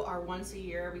 though, are once a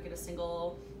year. We get a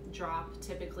single drop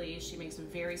typically. She makes a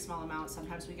very small amount.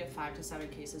 Sometimes we get 5 to 7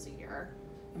 cases a year.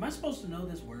 Am I supposed to know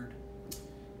this word?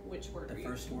 Which word The are you?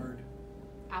 first word?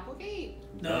 Applegate.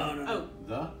 No. Oh.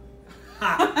 The?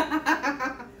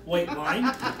 Ha! Wait, wine?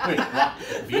 Wait, what?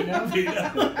 Vino? Vino.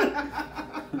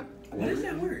 What is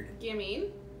that word?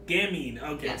 Gamine. Gamine.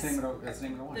 Okay. Yes. That's the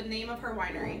name of the wine. The name of her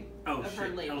winery. Oh, Of her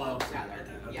shit. label, Hello. rather. Sorry about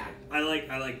that. Okay. Yeah. I like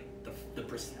the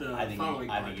following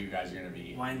I part. think you guys are going to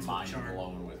be Wines with mind charm.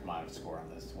 blown with my score on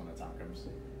this when the time comes.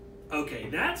 Okay,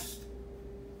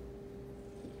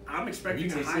 I'm expecting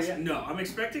Have a you high. tasted it yet? No, I'm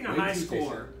expecting a Wait high till you taste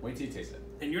score. it. Wait till you taste it.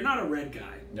 And you're not a red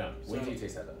guy. No, wait So- till you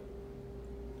taste that though.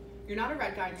 You're not a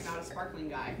red guy and you're not a sparkling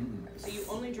guy. Mm-mm. So you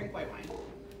only drink white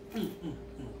wine.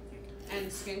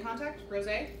 And skin contact,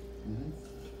 rosé, Mm-hmm.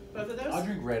 both of I'll those?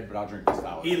 drink red, but I'll drink this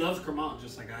style. He loves Cremant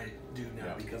just like I do now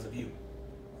Yeah. because of you.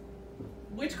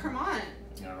 Which Cremant?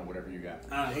 I don't know, whatever you got.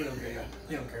 He don't care.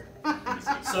 He don't care.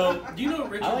 So, do you know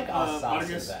Richard I like Alsace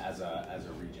Rodriguez? as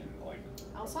a region. Like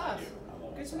Alsace. I do. I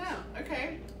love Good to Alsace. know.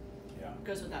 Okay. Yeah.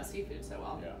 Goes with that seafood so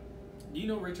well. Yeah. Do you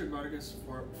know Richard Rodriguez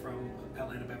from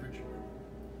Atlanta Beverage?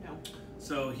 No.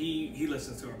 So he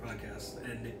listens to our podcast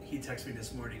and he texted me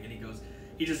this morning and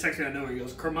he just texted me out of nowhere. He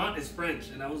goes, Cremant is French,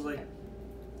 and I was like,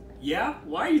 yeah,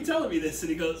 why are you telling me this?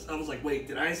 And I was like, wait,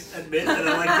 did I admit that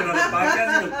I liked it on the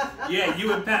podcast? He goes, yeah,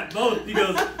 you and Pat both.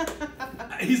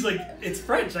 He's like, it's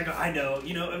French. I go, I know.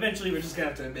 Eventually we're just gonna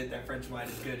have to admit that French wine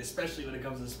is good, especially when it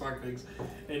comes to sparklings.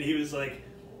 And he was like,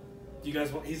 do you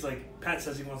guys want? He's like, Pat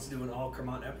says he wants to do an all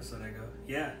Cremant episode. I go,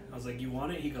 yeah. I was like, you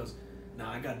want it? He goes,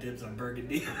 nah, I got dibs on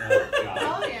Burgundy. Oh, God.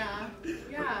 Oh yeah.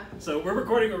 Yeah. So we're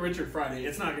recording with Richard Friday.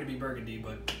 It's not going to be Burgundy,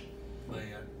 but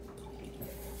yeah.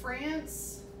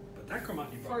 France But that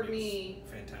Cremant you For brought me-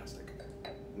 was fantastic.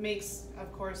 makes,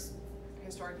 of course,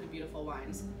 historically beautiful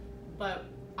wines. But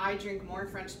I drink more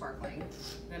French sparkling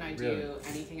than I do Really?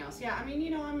 anything else. Yeah, I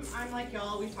mean, I'm like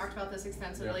y'all. We've talked about this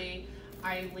extensively.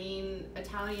 I lean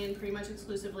Italian pretty much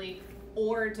exclusively,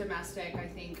 or domestic. I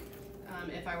think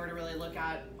if I were to really look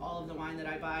at all of the wine that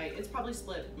I buy, it's probably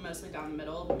split mostly down the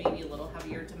middle, maybe a little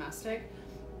heavier domestic,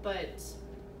 but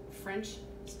French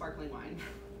sparkling wine.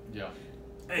 Yeah.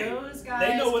 Hey, those guys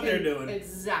they know what they're doing.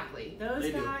 Exactly. Those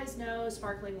They do. guys know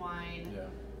sparkling wine Yeah.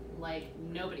 like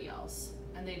nobody else.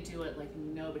 And they do it like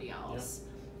nobody else.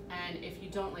 And if you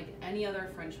don't like any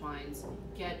other French wines,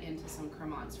 get into some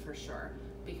Cremants for sure.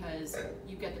 Because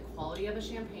you get the quality of a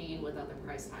champagne without the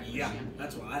price tag of Yeah, champagne.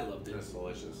 that's why I loved it. It's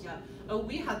delicious. Yeah. Oh,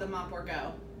 we had the Mont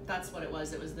Bourgogne. That's what it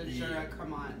was. It was the Yeah. Jura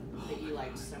Cremant that you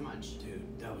liked so much.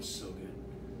 Dude, that was so good.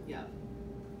 Yeah.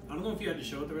 I don't know if you had to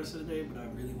show it the rest of the day, but I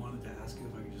really wanted to ask you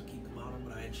if I could just keep the bottle,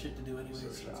 but I had shit to do anyway, so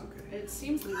it's okay. It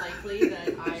seems likely that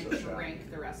I So shy.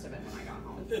 drank the rest of it when I got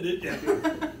home. Yeah.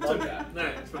 It's okay. No,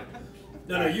 it's fine.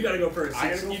 No, you gotta go first.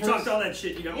 I gotta go you first? talked all that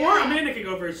shit. You got, Yeah. or Amanda can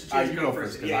go first. She You has to go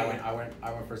first, because Yeah.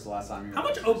 I went first the last time. You How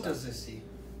went much first oak this does this see?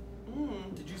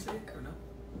 Mm. Did you say it or no?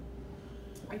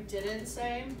 I didn't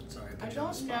say. Sorry, I put you on the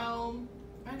don't spot. know.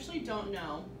 I actually don't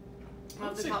know. I Off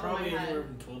would the say top of my probably head. anywhere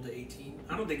from 12 to 18.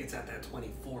 I don't think it's at that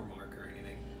 24 mark or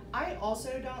anything. I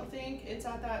also don't think it's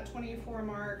at that 24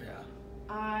 mark.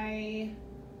 Yeah.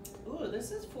 Ooh,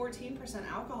 this is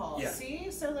 14% alcohol. Yeah. See?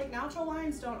 So like natural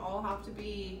wines don't all have to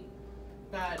be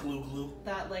that Glue.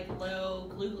 like low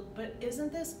glue, but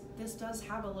isn't this does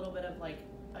have a little bit of like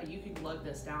you could lug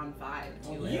this down vibe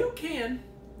to it. You can.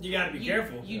 You gotta be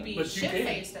careful. You'd be but you shit can.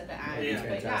 faced at the end, Yeah.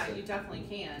 but Fantastic. yeah, you definitely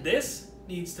can. This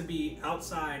needs to be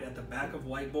outside at the back of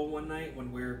White Bull one night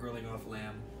when we're grilling off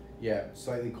lamb. Yeah,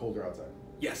 slightly colder outside.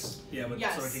 Yes. Yeah, but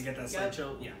Yes. so I can get that slight Yep.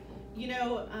 chill. Yeah. You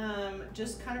know,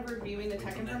 just kind of reviewing the Wait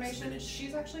tech till next information, minute.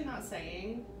 she's actually not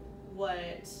saying what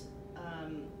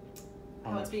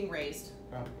how it's being raised.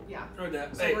 Oh. Yeah. Heard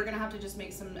that. So Hey, we're gonna have to just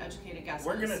make some educated guesses.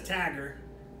 we're gonna tag her.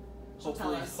 She'll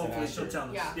tell us. Hopefully she'll tell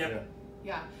us. Yeah. Yep.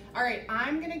 Yeah. All right.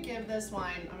 I'm gonna give this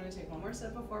wine. I'm gonna take one more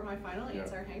sip before my final Yeah.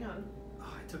 answer. Hang on.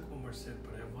 Oh, I took one more sip,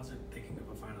 but I wasn't thinking of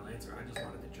a final answer. I just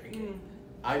wanted to drink Mm.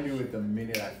 I knew it the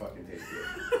minute I fucking tasted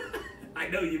it. it. I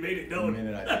know you made it The known.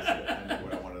 minute I tasted it, I knew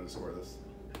what I wanted to score this.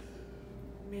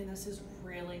 Man, this is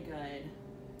really good.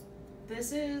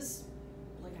 This is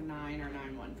like a 9 or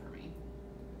 9.1 for me.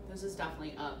 This is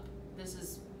definitely up. This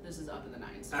is up in the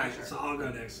 9s. For Alright, sure. so I'll go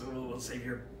next. So we'll save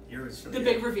yours for The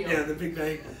big reveal. Yeah, the big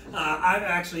bang. I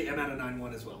actually am at a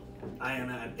 9.1 as well. I am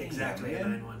at exactly a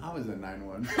 9.1. I was a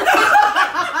 9-1. It's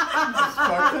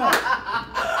fucked up.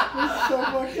 It's so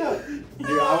fucked up.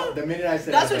 Dude, the minute I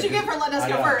said That's I what was you like, get for letting us I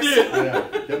go know, first. Dude. I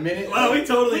know. The minute Wow, we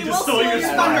totally We just will stole your steal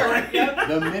your spotlight.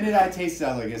 thunder. the minute I tasted it,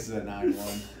 I was like, this is a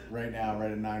 9-1. Right now,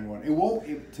 right at 9-1. It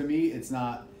won't. To me, it's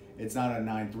not a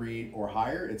 9.3 or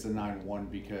higher. It's a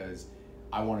 9.1 because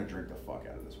I want to drink the fuck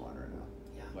out of this wine right now.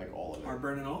 Yeah. Like all of it.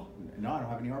 Heartburn and all? No, I don't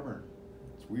have any heartburn.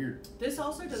 It's weird. This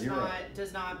also does Zero.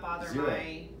 not bother Zero.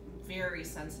 my very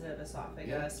sensitive esophagus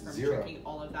Yeah, from zero. drinking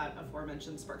all of that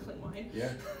aforementioned sparkling wine. Yeah.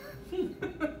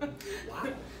 Wow.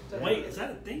 Don't Wait, know. is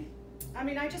that a thing? I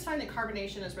mean, I just find that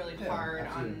carbonation is really Yeah, hard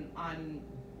absolutely. on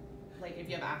like if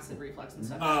you have acid reflux and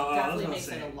stuff. I was definitely gonna makes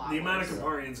say, it a lot the amount of worse.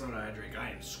 Campari and soda I drink,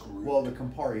 I am screwed. Well, the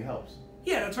Campari helps.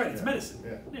 yeah, that's right. It's Yeah. medicine.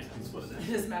 Yeah. Yeah, that's what it It is.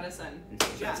 is medicine.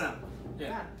 That's Yeah. out.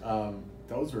 Yeah. Yeah.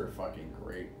 Those were fucking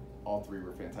great. All three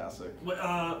were fantastic.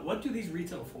 What do these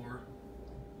retail for?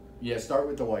 Yeah, start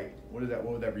with the white. What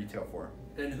would that retail for?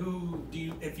 And who do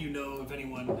you, if you know, if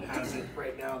anyone has it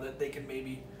right now that they can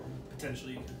maybe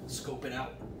potentially scope it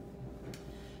out?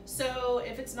 So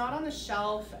if it's not on the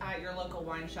shelf at your local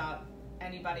wine shop,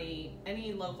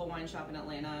 any local wine shop in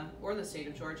Atlanta or the state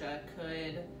of Georgia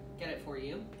could get it for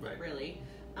you. Right. Really.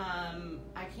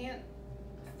 I can't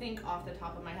think off the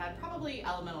top of my head. Probably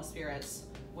Elemental Spirits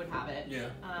would have it. Yeah.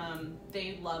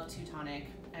 They love Teutonic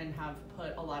and have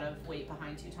put a lot of weight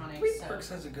behind Teutonic. Three so Parks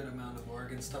has a good amount of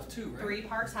Oregon stuff too, right? Three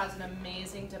Parks has an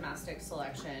amazing domestic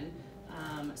selection.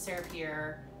 Sarah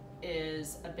Pierre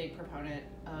is a big proponent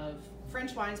of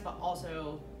French wines, but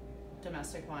also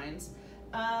domestic wines.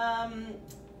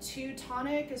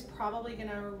 Teutonic is probably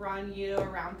gonna run you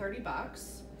around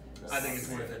 $30. I think it's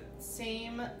worth it.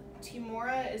 Same,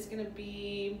 Timora is gonna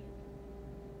be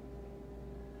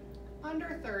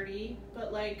under 30,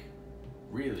 but like,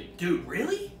 Really? Dude,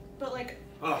 really?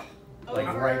 Oh, Like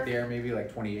over, right there, maybe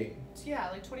like 28. Yeah,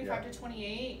 like 25 to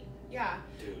 28. Yeah,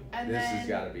 dude. and This then has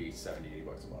got to be 70, $80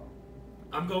 a bottle.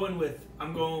 I'm going with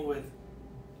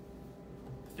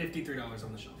 $53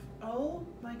 on the shelf. oh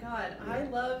my god, Yeah. I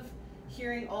love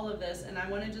hearing all of this, and I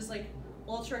want to just like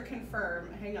ultra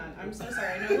confirm. Hang on, I'm so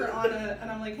sorry. I know we're on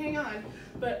and I'm like, hang on,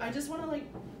 but I just want to like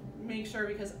make sure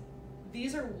because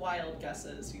these are wild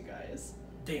guesses, you guys.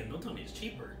 Damn, don't tell me it's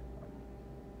cheaper.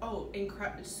 Oh,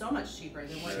 so much cheaper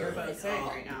than what you're Sure. both saying Oh.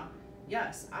 right now.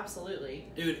 Yes, absolutely.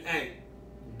 Dude, hey,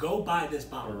 go buy this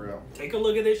bottle. For real. Take a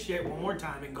look at this shit one more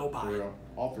time and go buy For it. real.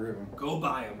 All three of them. Go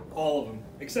buy them, all of them,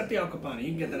 except the Al Capone. You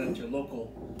can get that at your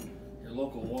local your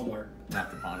local Walmart.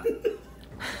 Not the Pana.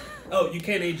 Oh, you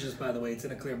can't age this, by the way. It's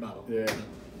in a clear bottle. Yeah.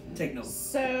 Take note.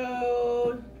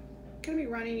 So, gonna be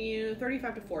running you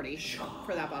 35 to 40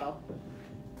 for that bottle.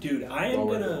 Dude, I am Well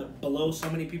worth gonna blow so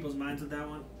many people's minds with that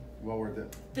one. Well worth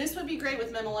it. This would be great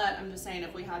with Mimolette. I'm just saying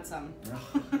if we had some.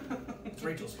 It's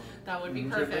Rachel's phone. That would be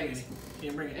Can't bring perfect. any.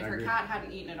 Can't bring If it. I her agree. cat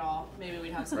hadn't eaten it all, maybe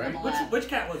we'd have some Right. Mimolette. Which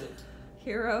cat was it?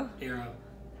 Hero, Hero.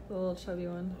 the little chubby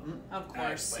one. Of That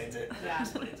course. explains it. Yeah.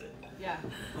 Explains it. Yeah.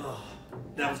 Oh,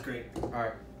 that was great. All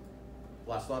right.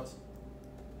 Last thoughts?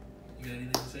 You got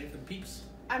anything to say for the peeps?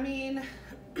 I mean,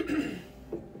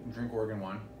 Drink Oregon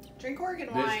wine. drink Oregon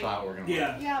This wine. style Oregon wine.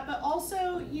 Yeah. Yeah, but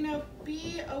also, you know,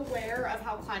 be aware of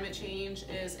how climate change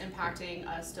is impacting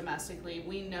us domestically.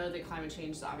 We know that climate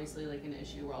change is obviously like an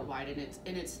issue worldwide,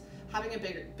 and it's having a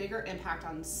bigger impact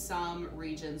on some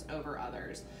regions over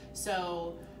others.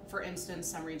 So, for instance,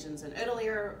 some regions in Italy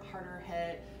are harder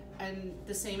hit, and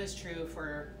the same is true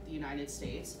for the United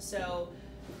States. So,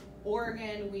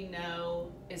 Oregon, we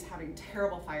know, is having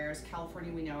terrible fires.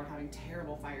 California, we know, are having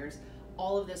terrible fires.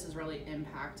 All of this is really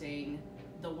impacting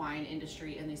the wine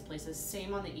industry in these places.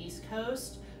 Same on the East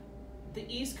Coast. The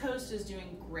East Coast is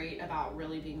doing great about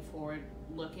really being forward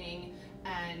looking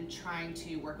and trying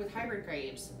to work with hybrid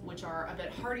grapes, which are a bit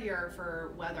hardier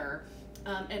for weather.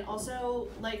 And also,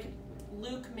 like,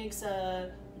 Luke makes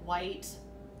a white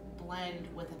blend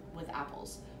with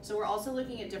apples. So we're also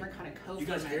looking at different kind of co-ferments. You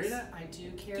guys carry that? I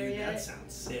do carry Dude, it. that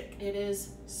sounds sick. It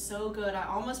is so good. I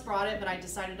almost brought it, but I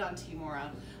decided on Timora.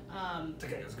 It's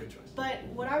okay, it was a good choice. But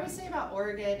what I would say about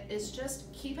Oregon is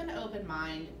just keep an open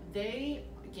mind. They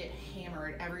get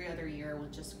hammered every other year with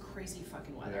just crazy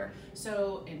fucking weather.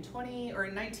 So in 20 or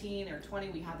in 19 or 20,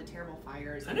 we had the terrible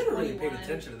fires. I In never really 21 paid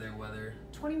attention to their weather.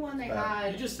 21, they Bad.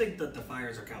 had. You just think that the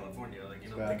fires are California, like you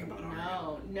don't Bad. think about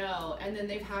Oregon. No. And then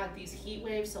they've had these heat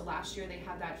waves. So last year they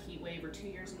had that heat wave, or 2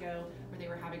 years ago, where they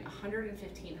were having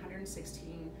 115,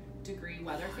 116 degree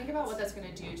weather. Think about what that's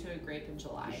going to do to a grape in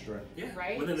July. Destroy. Yeah,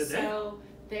 Right? within a day. So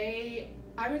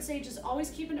I would say just always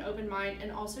keep an open mind,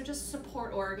 and also just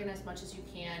support Oregon as much as you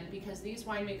can, because these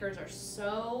winemakers are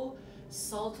so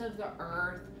salt of the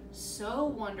earth, so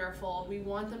wonderful. We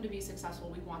want them to be successful.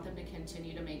 We want them to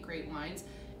continue to make great wines.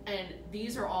 And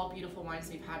these are all beautiful wines.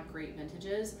 They've had great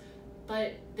vintages,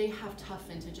 but they have tough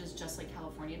vintages just like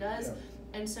California does. Yeah.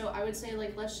 And so I would say,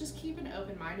 like, let's just keep an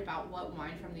open mind about what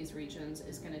wine from these regions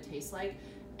is going to taste like,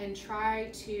 and try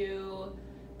to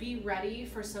be ready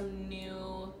for some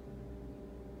new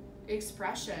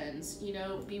expressions. You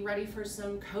know, be ready for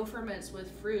some co-ferments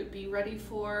with fruit. Be ready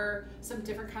for some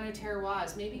different kind of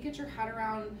terroirs. Maybe get your head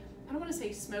around, I don't want to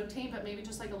say smoke taint, but maybe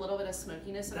just like a little bit of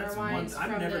smokiness in That's our wines.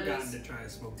 I've from never those. gotten to try a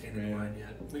smoke tainted Yeah. wine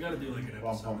yet. We got to do like an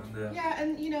Well, episode on that. Yeah,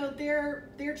 and you know, they're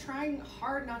trying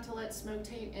hard not to let smoke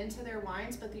taint into their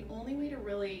wines, but the only way to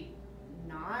really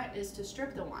not is to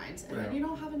strip the wines, and then Yeah. you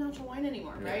don't have a natural wine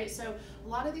anymore, Yeah. right? So a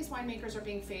lot of these winemakers are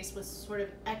being faced with sort of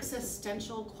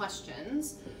existential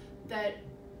questions that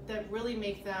really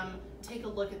make them take a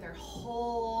look at their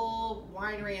whole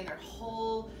winery and their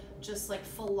whole just like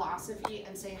philosophy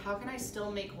and say, how can I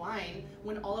still make wine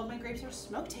when all of my grapes are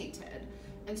smoke tainted?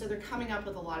 And so they're coming up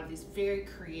with a lot of these very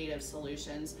creative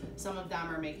solutions. Some of them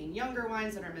are making younger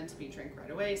wines that are meant to be drank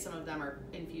right away. Some of them are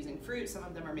infusing fruit. Some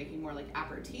of them are making more like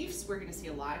aperitifs. We're going to see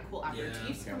a lot of cool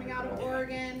aperitifs Yeah. coming out of Yeah.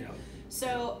 Oregon. Yeah.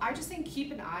 So I just think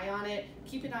keep an eye on it.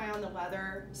 Keep an eye on the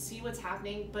weather. See what's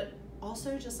happening. But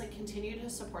also just like continue to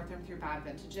support them through bad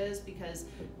vintages, because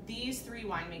these three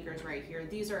winemakers right here,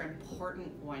 these are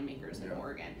important winemakers in Yeah.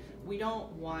 Oregon. We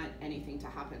don't want anything to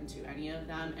happen to any of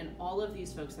them, and all of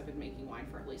these folks have been making wine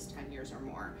for at least 10 years or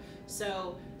more.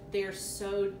 So they're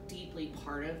so deeply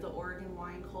part of the Oregon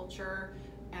wine culture,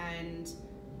 and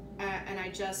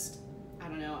I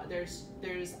don't know,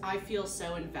 I feel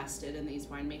so invested in these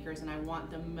winemakers, and I want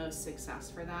the most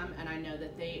success for them, and I know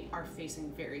that they are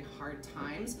facing very hard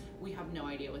times. We have no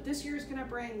idea what this year is going to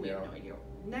bring. We have no idea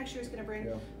what next year is going to bring.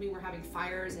 Yeah. I mean, we're having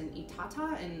fires in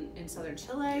Itata in southern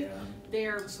Chile.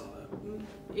 Yeah. I saw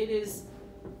that.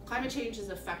 Climate change is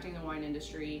affecting the wine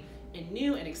industry in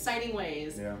new and exciting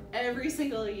ways Yeah. every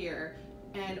single year.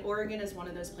 And Oregon is one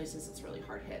of those places that's really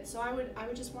hard hit. So I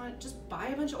would just buy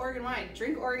a bunch of Oregon wine,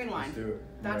 drink Oregon wine. Let's do it.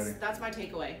 I'm ready. That's my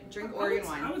takeaway. Drink I Oregon would,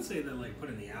 wine. I would say that like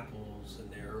putting the apples in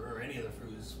there or any of the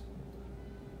fruit is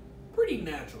pretty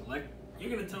natural. Like you're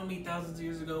gonna tell me thousands of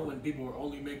years ago when people were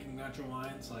only making natural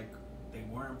wines, like they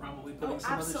weren't probably putting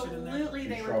some other shit in there. Absolutely, Some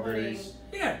they were putting strawberries.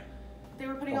 Yeah,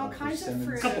 all Couple kinds of persimmons.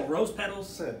 fruit. a couple rose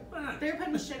petals. That's it. Why not? They were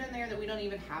putting shit in there that we don't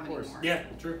even have Of course. anymore. Yeah,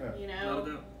 true. Yeah. You Not know. a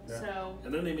doubt. Yeah. So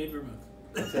And then they made vermouth.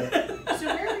 That's it.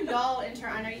 where are y'all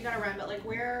I know you gotta run, but like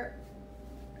where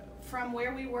from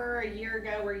where we were a year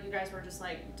ago, where you guys were just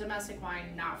like domestic wine,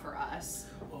 not for us.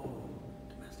 Oh,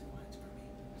 domestic wine's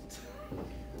for me.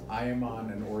 I am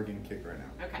on an Oregon kick right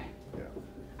now. Okay. Yeah.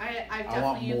 I I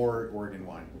want definitely. more Oregon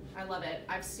wine. I love it.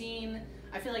 I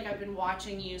feel like I've been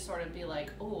watching you sort of be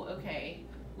like, oh, okay,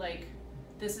 like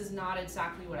this is not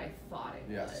exactly what I thought it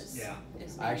Yes. was. Yeah.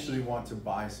 Is I actually want to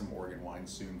buy some Oregon wine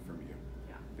soon from you.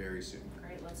 Yeah. Very soon.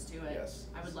 Great, let's do it. Yes.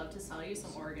 I would love to sell you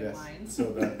some Oregon Yes. wines.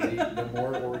 So the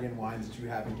more Oregon wines that you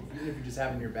have, even if you just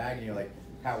have in your bag and you're like,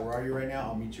 Pat, where are you right now?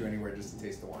 I'll meet you anywhere just to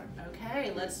taste the wine.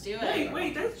 Okay, let's do it.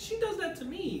 Wait, she does that to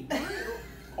me.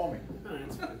 Call me. Alright,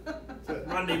 that's fine. That's it.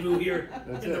 Rendezvous here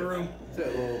That's in it. the room. That's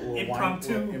it. Little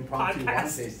Impromptu wine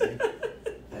podcast. tasting.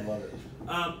 I love it.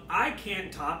 I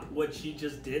can't top what she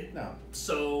just did. No.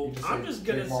 So You just I'm say, just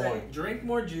gonna drink more say, wine. drink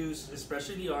more juice,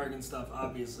 especially the Oregon stuff,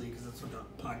 obviously, because that's what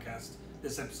the podcast,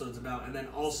 this episode's about. And then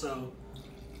also,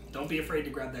 don't be afraid to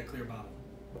grab that clear bottle.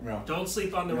 No. Don't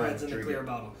sleep on the No, reds in the drink clear it.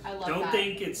 bottle. I love Don't that.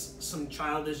 think it's some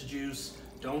childish juice.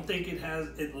 Don't think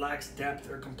it lacks depth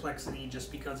or complexity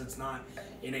just because it's not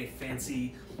in a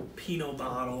fancy Pinot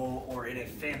bottle or in a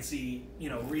fancy,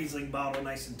 Riesling bottle,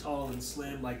 nice and tall and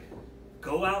slim. Like,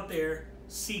 go out there,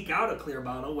 seek out a clear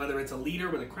bottle, whether it's a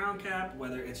liter with a crown cap,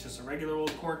 whether it's just a regular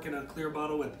old cork in a clear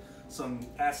bottle with some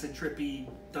acid trippy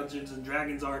Dungeons and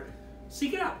Dragons art.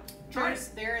 Seek it out. Try it.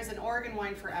 There is an Oregon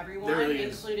wine for everyone, There really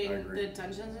is. including I agree. the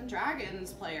Dungeons and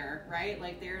Dragons player, right?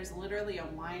 Like there's literally a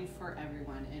wine for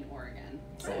everyone in Oregon.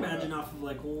 I imagine off of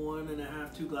like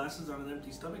 1.5, 2 glasses on an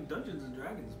empty stomach, Dungeons and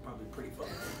Dragons is probably pretty fun.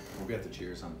 We'll get to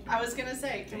cheers on. I was gonna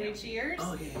say, can we cheers?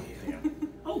 Oh yeah.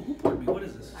 Oh, who poured me? What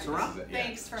is this? I Syrah? just-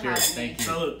 Thanks for Cheers. having me. Thank you.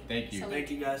 Salute. Thank you. Salute.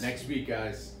 Thank you guys. Next week,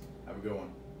 guys. Have a good one.